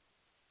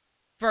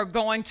for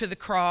going to the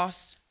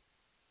cross.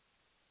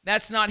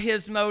 That's not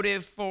his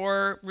motive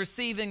for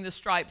receiving the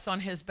stripes on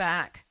his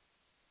back.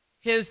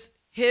 His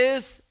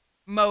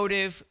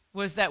motive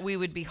was that we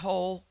would be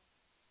whole,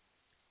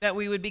 that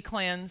we would be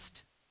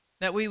cleansed,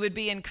 that we would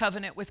be in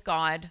covenant with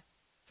God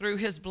through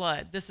his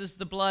blood. This is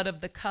the blood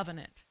of the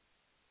covenant.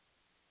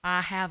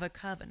 I have a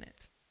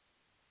covenant.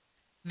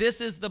 This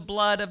is the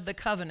blood of the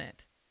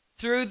covenant.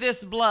 Through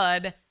this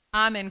blood,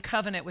 I'm in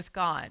covenant with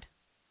God.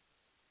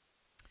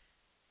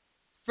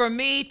 For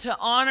me to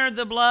honor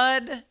the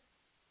blood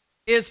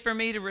is for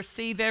me to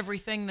receive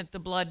everything that the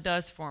blood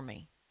does for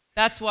me.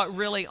 That's what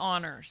really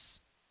honors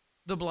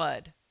the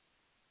blood.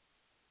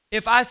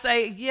 If I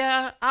say,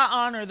 yeah, I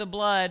honor the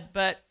blood,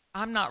 but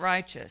I'm not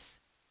righteous,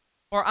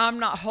 or I'm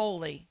not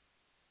holy,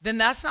 then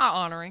that's not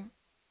honoring.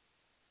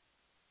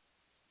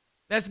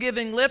 That's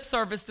giving lip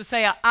service to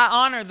say, I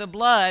honor the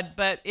blood,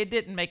 but it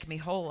didn't make me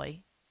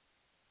holy.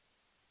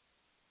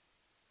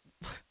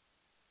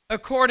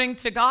 According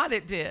to God,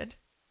 it did.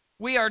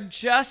 We are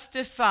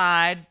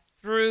justified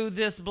through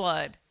this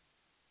blood.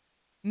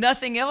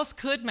 Nothing else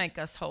could make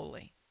us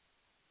holy.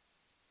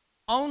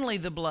 Only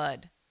the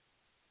blood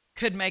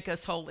could make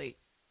us holy.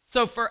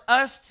 So for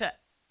us to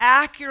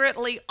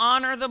accurately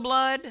honor the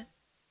blood,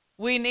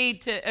 we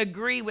need to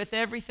agree with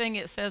everything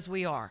it says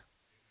we are.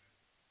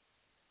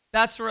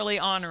 That's really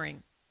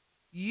honoring.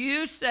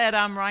 You said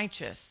I'm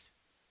righteous.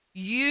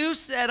 You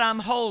said I'm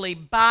holy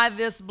by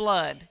this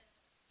blood.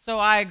 So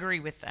I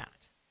agree with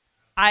that.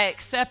 I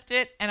accept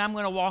it, and I'm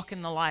going to walk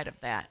in the light of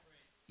that.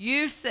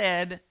 You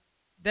said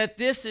that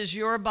this is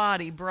your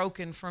body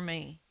broken for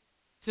me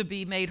to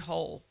be made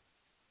whole.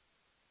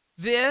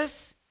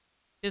 This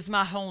is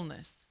my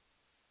wholeness.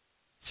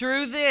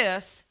 Through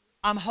this,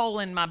 I'm whole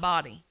in my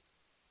body.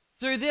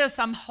 Through this,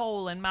 I'm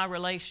whole in my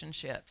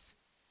relationships.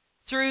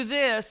 Through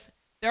this,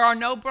 there are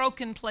no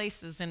broken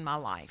places in my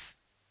life.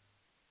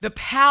 The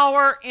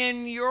power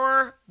in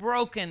your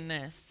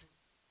brokenness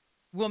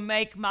will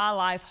make my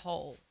life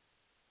whole,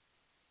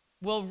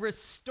 will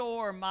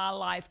restore my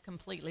life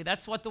completely.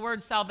 That's what the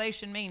word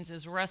salvation means,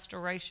 is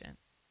restoration.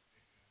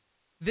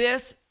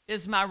 This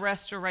is my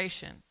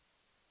restoration.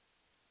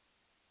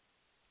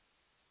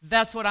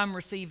 That's what I'm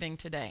receiving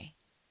today.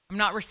 I'm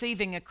not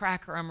receiving a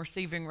cracker. I'm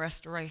receiving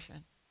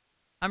restoration.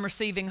 I'm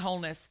receiving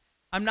wholeness.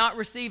 I'm not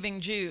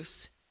receiving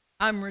juice.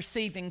 I'm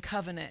receiving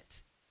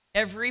covenant.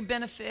 Every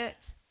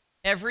benefit,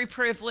 every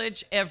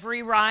privilege,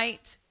 every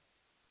right,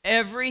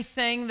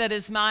 everything that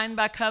is mine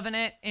by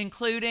covenant,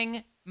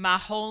 including my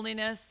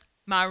holiness,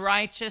 my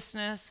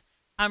righteousness,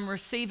 I'm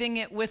receiving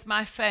it with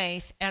my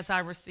faith as I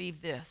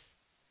receive this.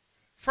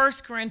 1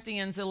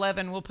 Corinthians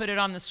 11, we'll put it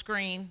on the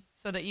screen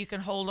so that you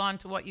can hold on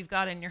to what you've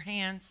got in your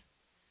hands.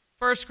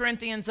 1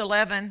 Corinthians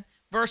 11,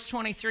 verse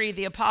 23,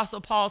 the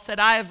Apostle Paul said,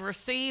 I have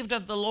received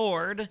of the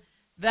Lord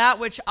that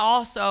which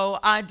also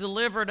I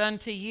delivered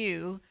unto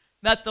you,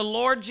 that the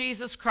Lord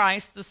Jesus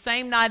Christ, the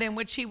same night in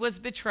which he was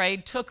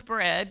betrayed, took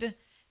bread,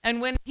 and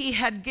when he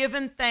had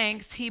given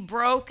thanks, he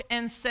broke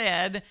and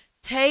said,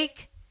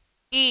 Take,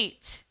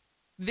 eat,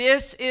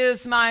 this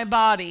is my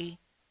body,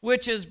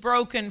 which is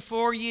broken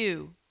for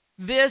you.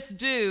 This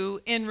do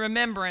in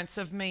remembrance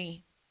of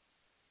me.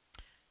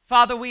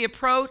 Father, we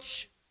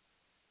approach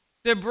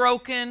the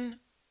broken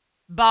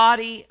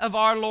body of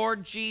our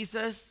Lord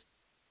Jesus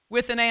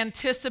with an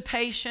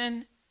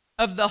anticipation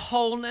of the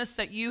wholeness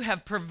that you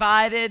have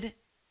provided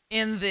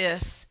in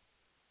this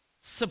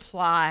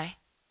supply.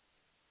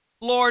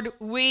 Lord,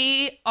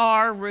 we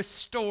are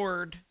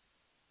restored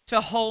to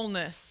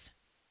wholeness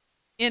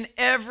in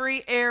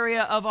every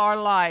area of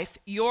our life.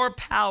 Your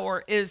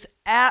power is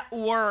at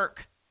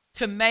work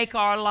to make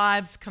our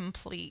lives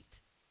complete.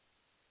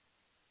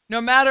 No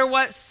matter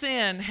what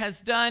sin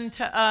has done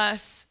to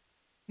us,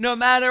 no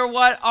matter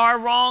what our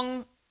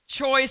wrong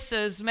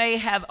choices may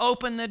have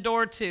opened the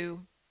door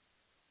to,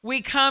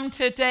 we come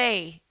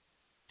today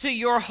to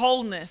your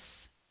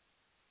wholeness,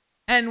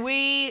 and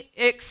we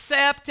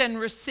accept and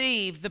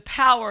receive the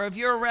power of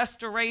your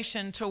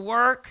restoration to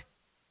work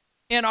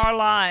in our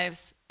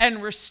lives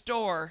and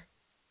restore.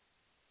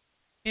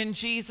 In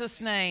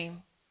Jesus'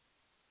 name,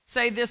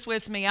 say this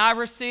with me. I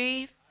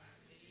receive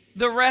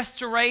the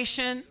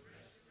restoration,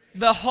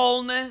 the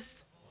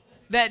wholeness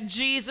that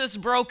Jesus'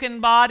 broken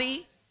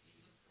body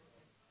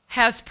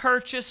has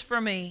purchased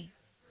for me.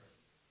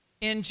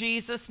 In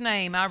Jesus'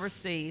 name, I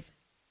receive.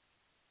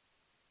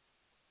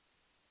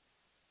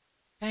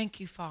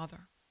 Thank you, Father.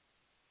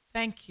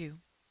 Thank you.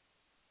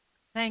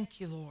 Thank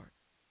you, Lord.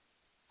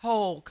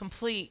 Whole,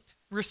 complete,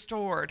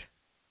 restored.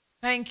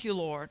 Thank you,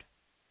 Lord.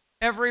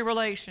 Every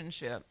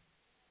relationship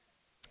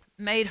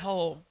made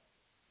whole.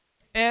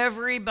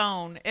 Every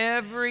bone,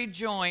 every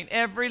joint,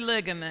 every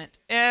ligament,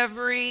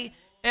 every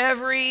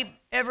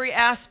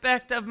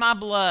aspect of my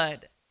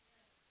blood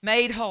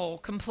made whole,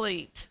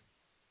 complete.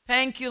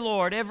 Thank you,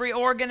 Lord. Every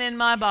organ in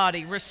my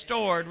body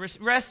restored.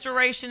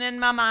 Restoration in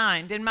my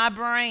mind, in my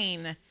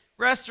brain.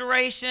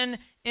 Restoration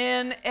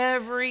in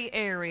every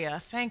area.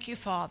 Thank you,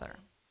 Father.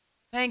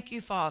 Thank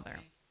you, Father.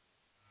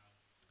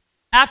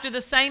 After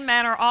the same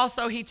manner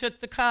also he took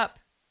the cup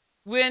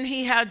when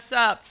he had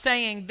supped,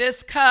 saying,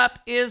 This cup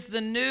is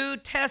the New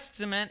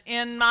Testament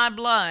in my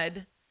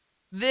blood.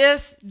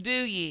 This do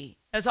ye,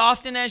 as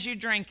often as you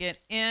drink it,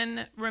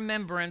 in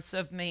remembrance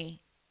of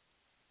me.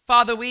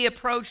 Father, we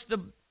approach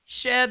the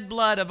shed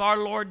blood of our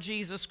Lord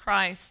Jesus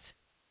Christ.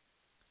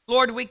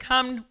 Lord, we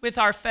come with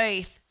our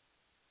faith,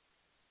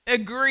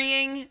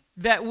 agreeing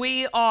that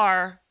we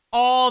are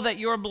all that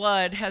your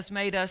blood has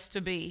made us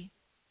to be.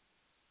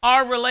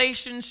 Our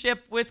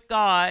relationship with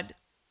God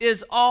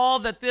is all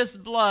that this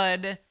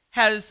blood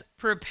has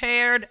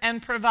prepared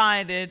and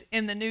provided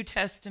in the New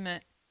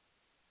Testament.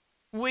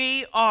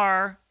 We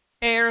are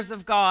heirs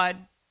of God,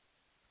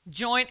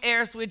 joint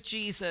heirs with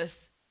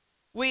Jesus.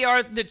 We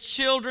are the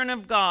children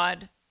of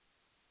God,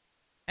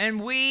 and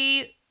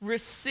we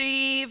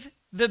receive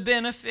the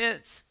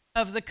benefits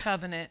of the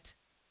covenant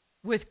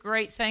with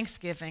great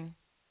thanksgiving.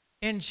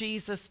 In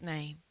Jesus'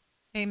 name,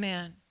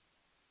 amen.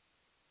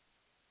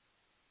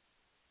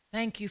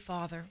 Thank you,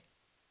 Father.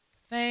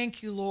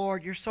 Thank you,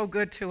 Lord. You're so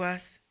good to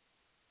us.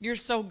 You're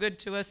so good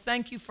to us.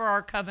 Thank you for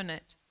our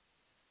covenant.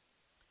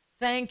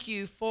 Thank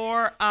you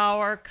for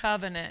our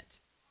covenant.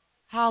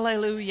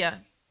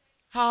 Hallelujah.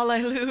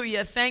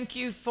 Hallelujah. Thank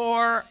you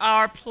for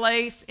our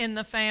place in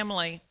the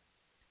family.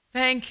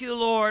 Thank you,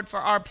 Lord, for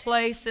our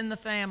place in the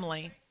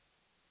family.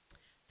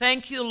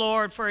 Thank you,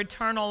 Lord, for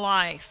eternal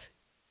life.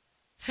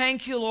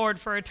 Thank you, Lord,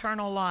 for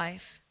eternal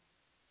life.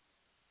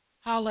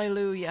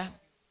 Hallelujah.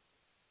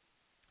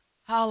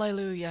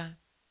 Hallelujah.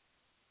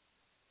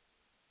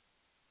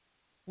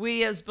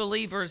 We as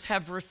believers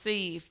have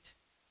received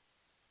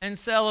and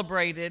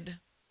celebrated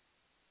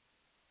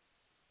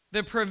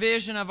the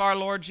provision of our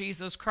Lord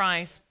Jesus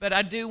Christ. But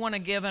I do want to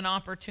give an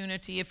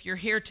opportunity, if you're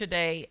here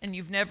today and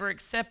you've never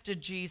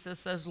accepted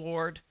Jesus as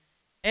Lord,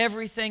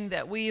 everything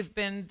that we've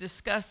been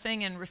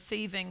discussing and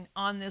receiving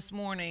on this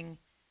morning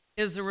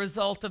is a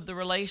result of the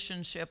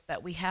relationship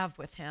that we have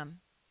with him.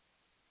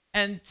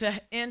 And to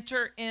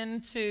enter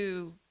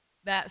into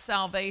that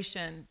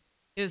salvation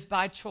is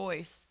by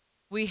choice.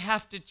 We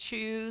have to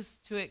choose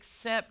to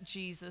accept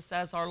Jesus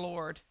as our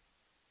Lord.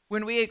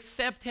 When we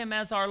accept him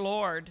as our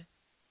Lord,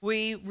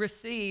 we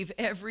receive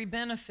every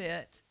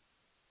benefit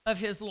of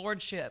his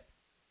lordship,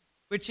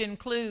 which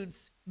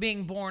includes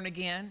being born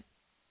again,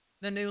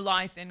 the new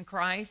life in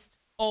Christ,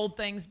 old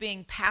things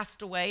being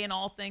passed away and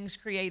all things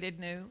created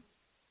new.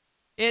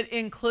 It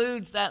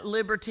includes that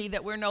liberty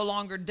that we're no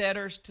longer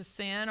debtors to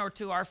sin or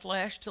to our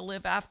flesh to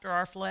live after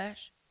our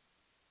flesh.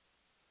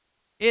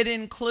 It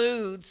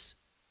includes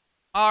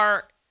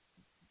our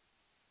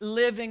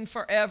living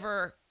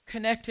forever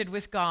connected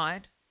with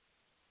God.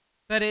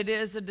 But it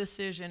is a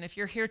decision. If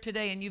you're here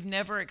today and you've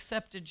never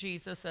accepted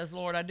Jesus as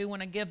Lord, I do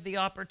want to give the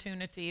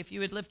opportunity. If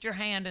you would lift your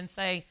hand and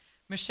say,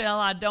 Michelle,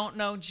 I don't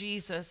know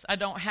Jesus. I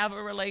don't have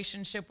a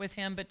relationship with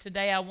him, but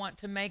today I want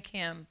to make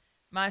him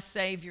my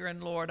Savior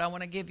and Lord. I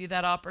want to give you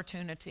that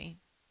opportunity.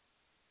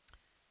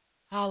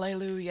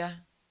 Hallelujah.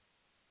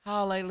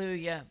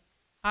 Hallelujah.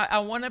 I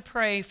want to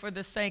pray for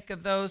the sake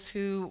of those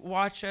who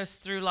watch us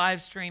through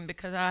live stream,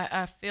 because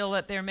I feel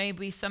that there may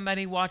be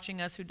somebody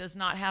watching us who does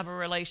not have a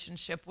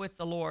relationship with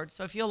the Lord.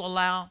 So if you'll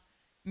allow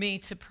me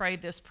to pray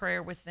this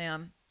prayer with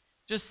them,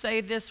 just say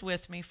this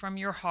with me from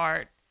your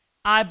heart.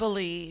 I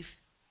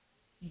believe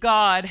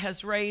God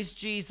has raised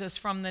Jesus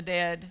from the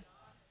dead.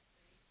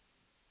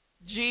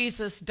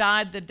 Jesus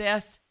died the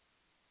death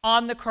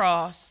on the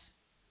cross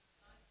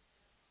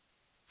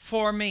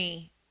for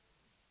me.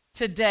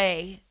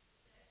 Today,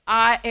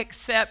 I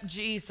accept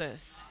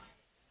Jesus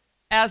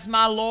as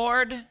my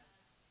Lord,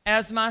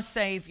 as my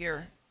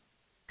Savior.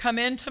 Come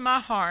into my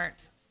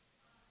heart.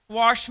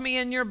 Wash me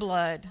in your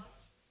blood.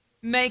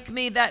 Make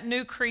me that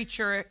new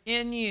creature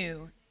in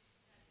you.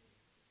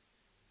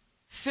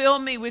 Fill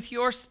me with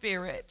your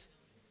Spirit,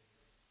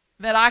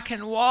 that I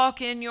can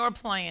walk in your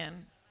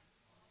plan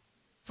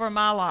for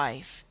my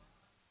life.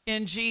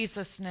 In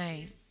Jesus'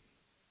 name.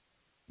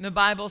 The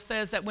Bible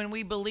says that when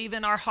we believe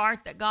in our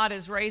heart that God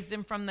has raised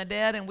him from the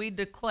dead, and we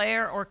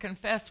declare or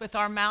confess with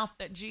our mouth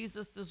that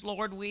Jesus is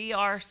Lord, we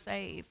are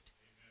saved.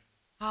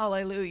 Amen.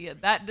 Hallelujah.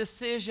 That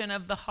decision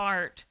of the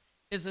heart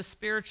is a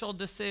spiritual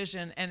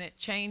decision, and it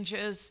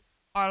changes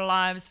our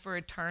lives for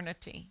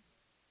eternity.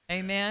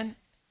 Amen.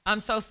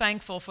 I'm so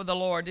thankful for the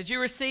Lord. Did you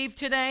receive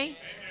today? Amen.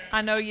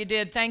 I know you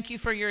did. Thank you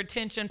for your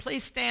attention.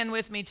 Please stand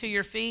with me to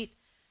your feet.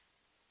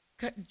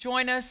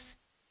 Join us.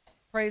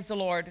 Praise the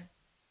Lord.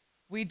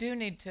 We do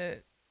need to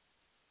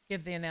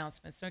give the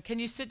announcements. So can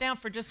you sit down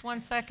for just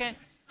 1 second?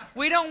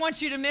 We don't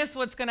want you to miss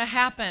what's going to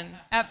happen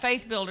at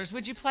Faith Builders.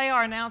 Would you play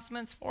our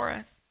announcements for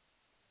us?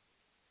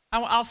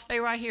 I'll stay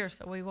right here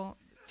so we won't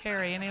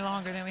tarry any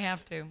longer than we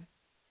have to.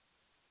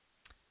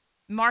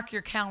 Mark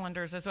your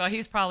calendars as well.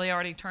 He's probably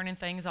already turning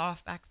things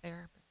off back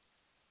there.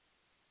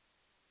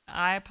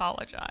 I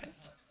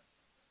apologize.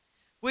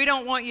 We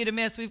don't want you to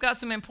miss. We've got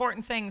some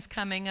important things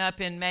coming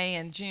up in May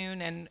and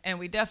June, and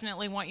we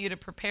definitely want you to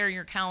prepare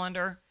your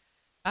calendar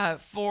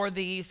for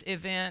these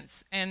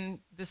events. And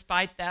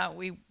despite that,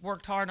 we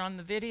worked hard on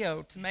the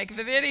video to make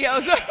the video,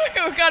 so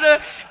we've got to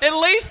at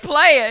least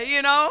play it,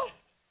 you know.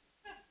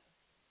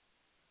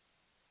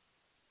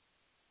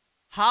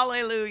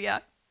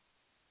 Hallelujah.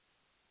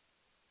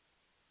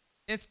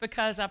 It's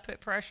because I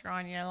put pressure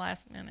on you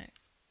last minute.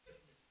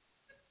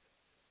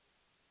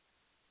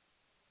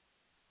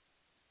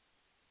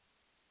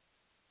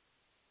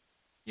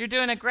 You're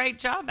doing a great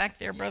job back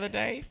there, Brother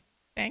Dave.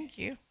 Thank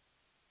you.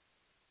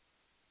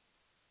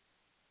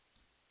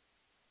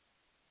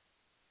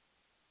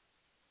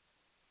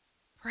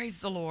 Praise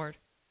the Lord.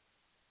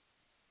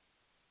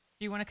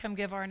 Do you want to come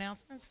give our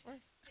announcements for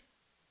us?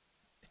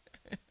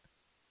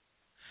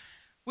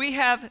 We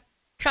have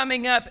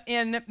coming up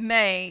in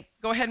May,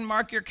 go ahead and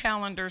mark your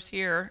calendars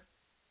here.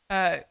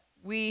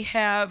 We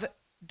have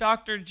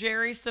Dr.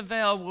 Jerry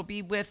Savelle will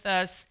be with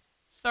us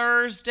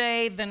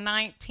Thursday the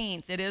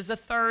 19th. It is a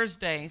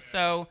Thursday,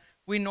 so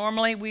we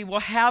will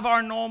have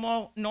our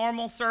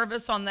normal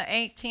service on the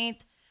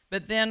 18th,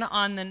 but then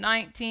on the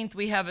 19th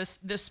we have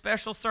this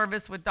special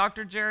service with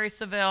Dr. Jerry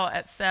Savelle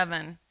at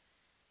 7.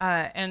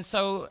 And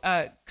so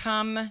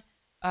come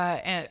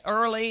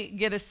early,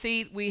 get a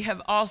seat. We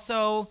have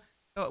also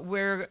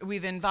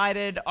we've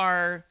invited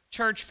our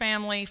church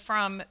family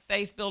from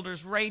Faith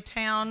Builders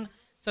Raytown.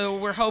 So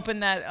we're hoping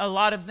that a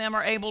lot of them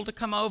are able to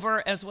come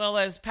over, as well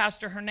as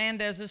Pastor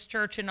Hernandez's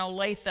church in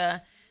Olathe.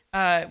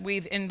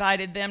 We've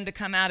invited them to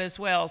come out as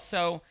well.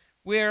 So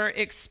we're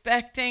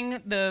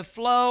expecting the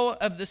flow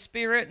of the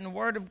Spirit and the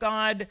Word of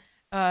God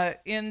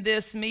in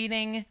this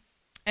meeting.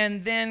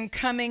 And then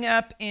coming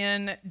up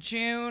in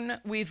June,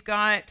 we've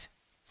got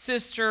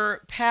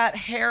Sister Pat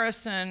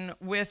Harrison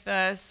with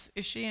us.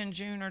 Is she in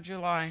June or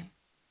July?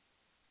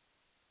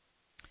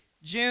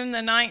 June the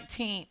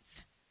 19th.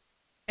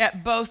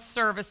 At both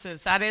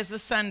services. That is a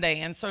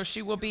Sunday, and so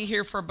she will be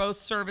here for both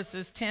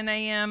services, 10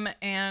 a.m.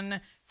 and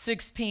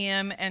 6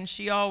 p.m., and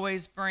she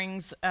always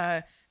brings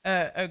a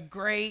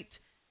great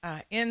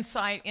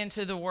insight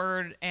into the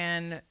Word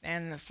and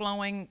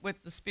flowing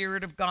with the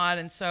Spirit of God,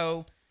 and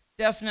so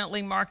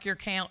definitely mark your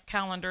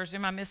calendars.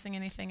 Am I missing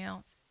anything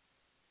else?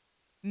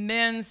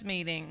 Men's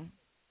meeting,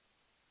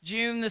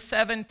 June the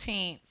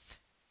 17th.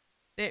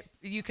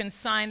 You can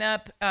sign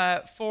up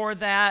for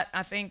that.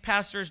 I think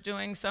Pastor's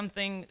doing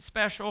something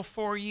special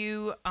for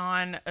you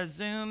on a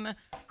Zoom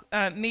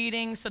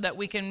meeting so that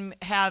we can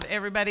have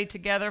everybody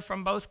together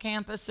from both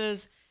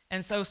campuses.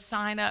 And so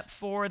sign up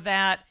for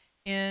that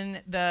in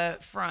the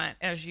front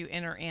as you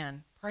enter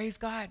in. Praise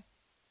God.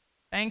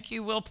 Thank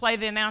you. We'll play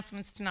the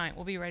announcements tonight.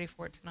 We'll be ready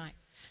for it tonight.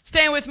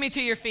 Stand with me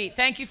to your feet.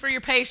 Thank you for your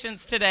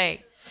patience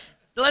today.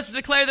 Let's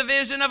declare the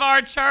vision of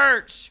our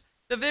church.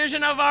 The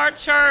vision of our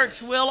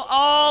church will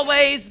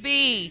always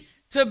be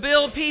to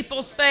build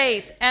people's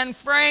faith and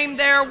frame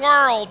their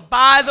world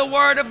by the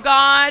Word of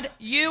God,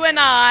 you and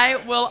I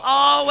will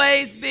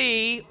always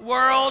be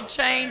world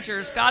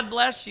changers. God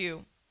bless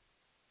you.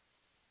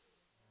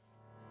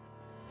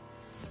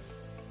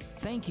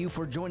 Thank you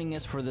for joining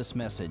us for this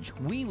message.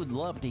 We would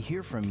love to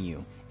hear from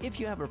you. If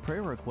you have a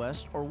prayer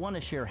request or want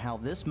to share how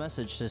this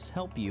message has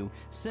helped you,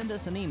 send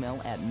us an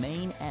email at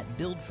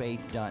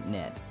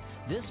main@buildfaith.net.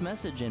 This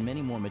message and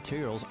many more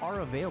materials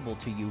are available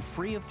to you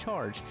free of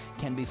charge,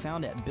 can be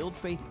found at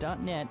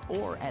buildfaith.net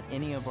or at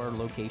any of our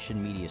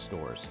location media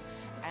stores.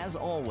 As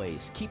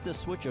always, keep the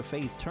switch of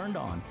faith turned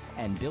on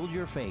and build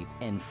your faith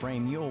and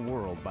frame your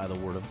world by the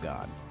Word of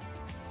God.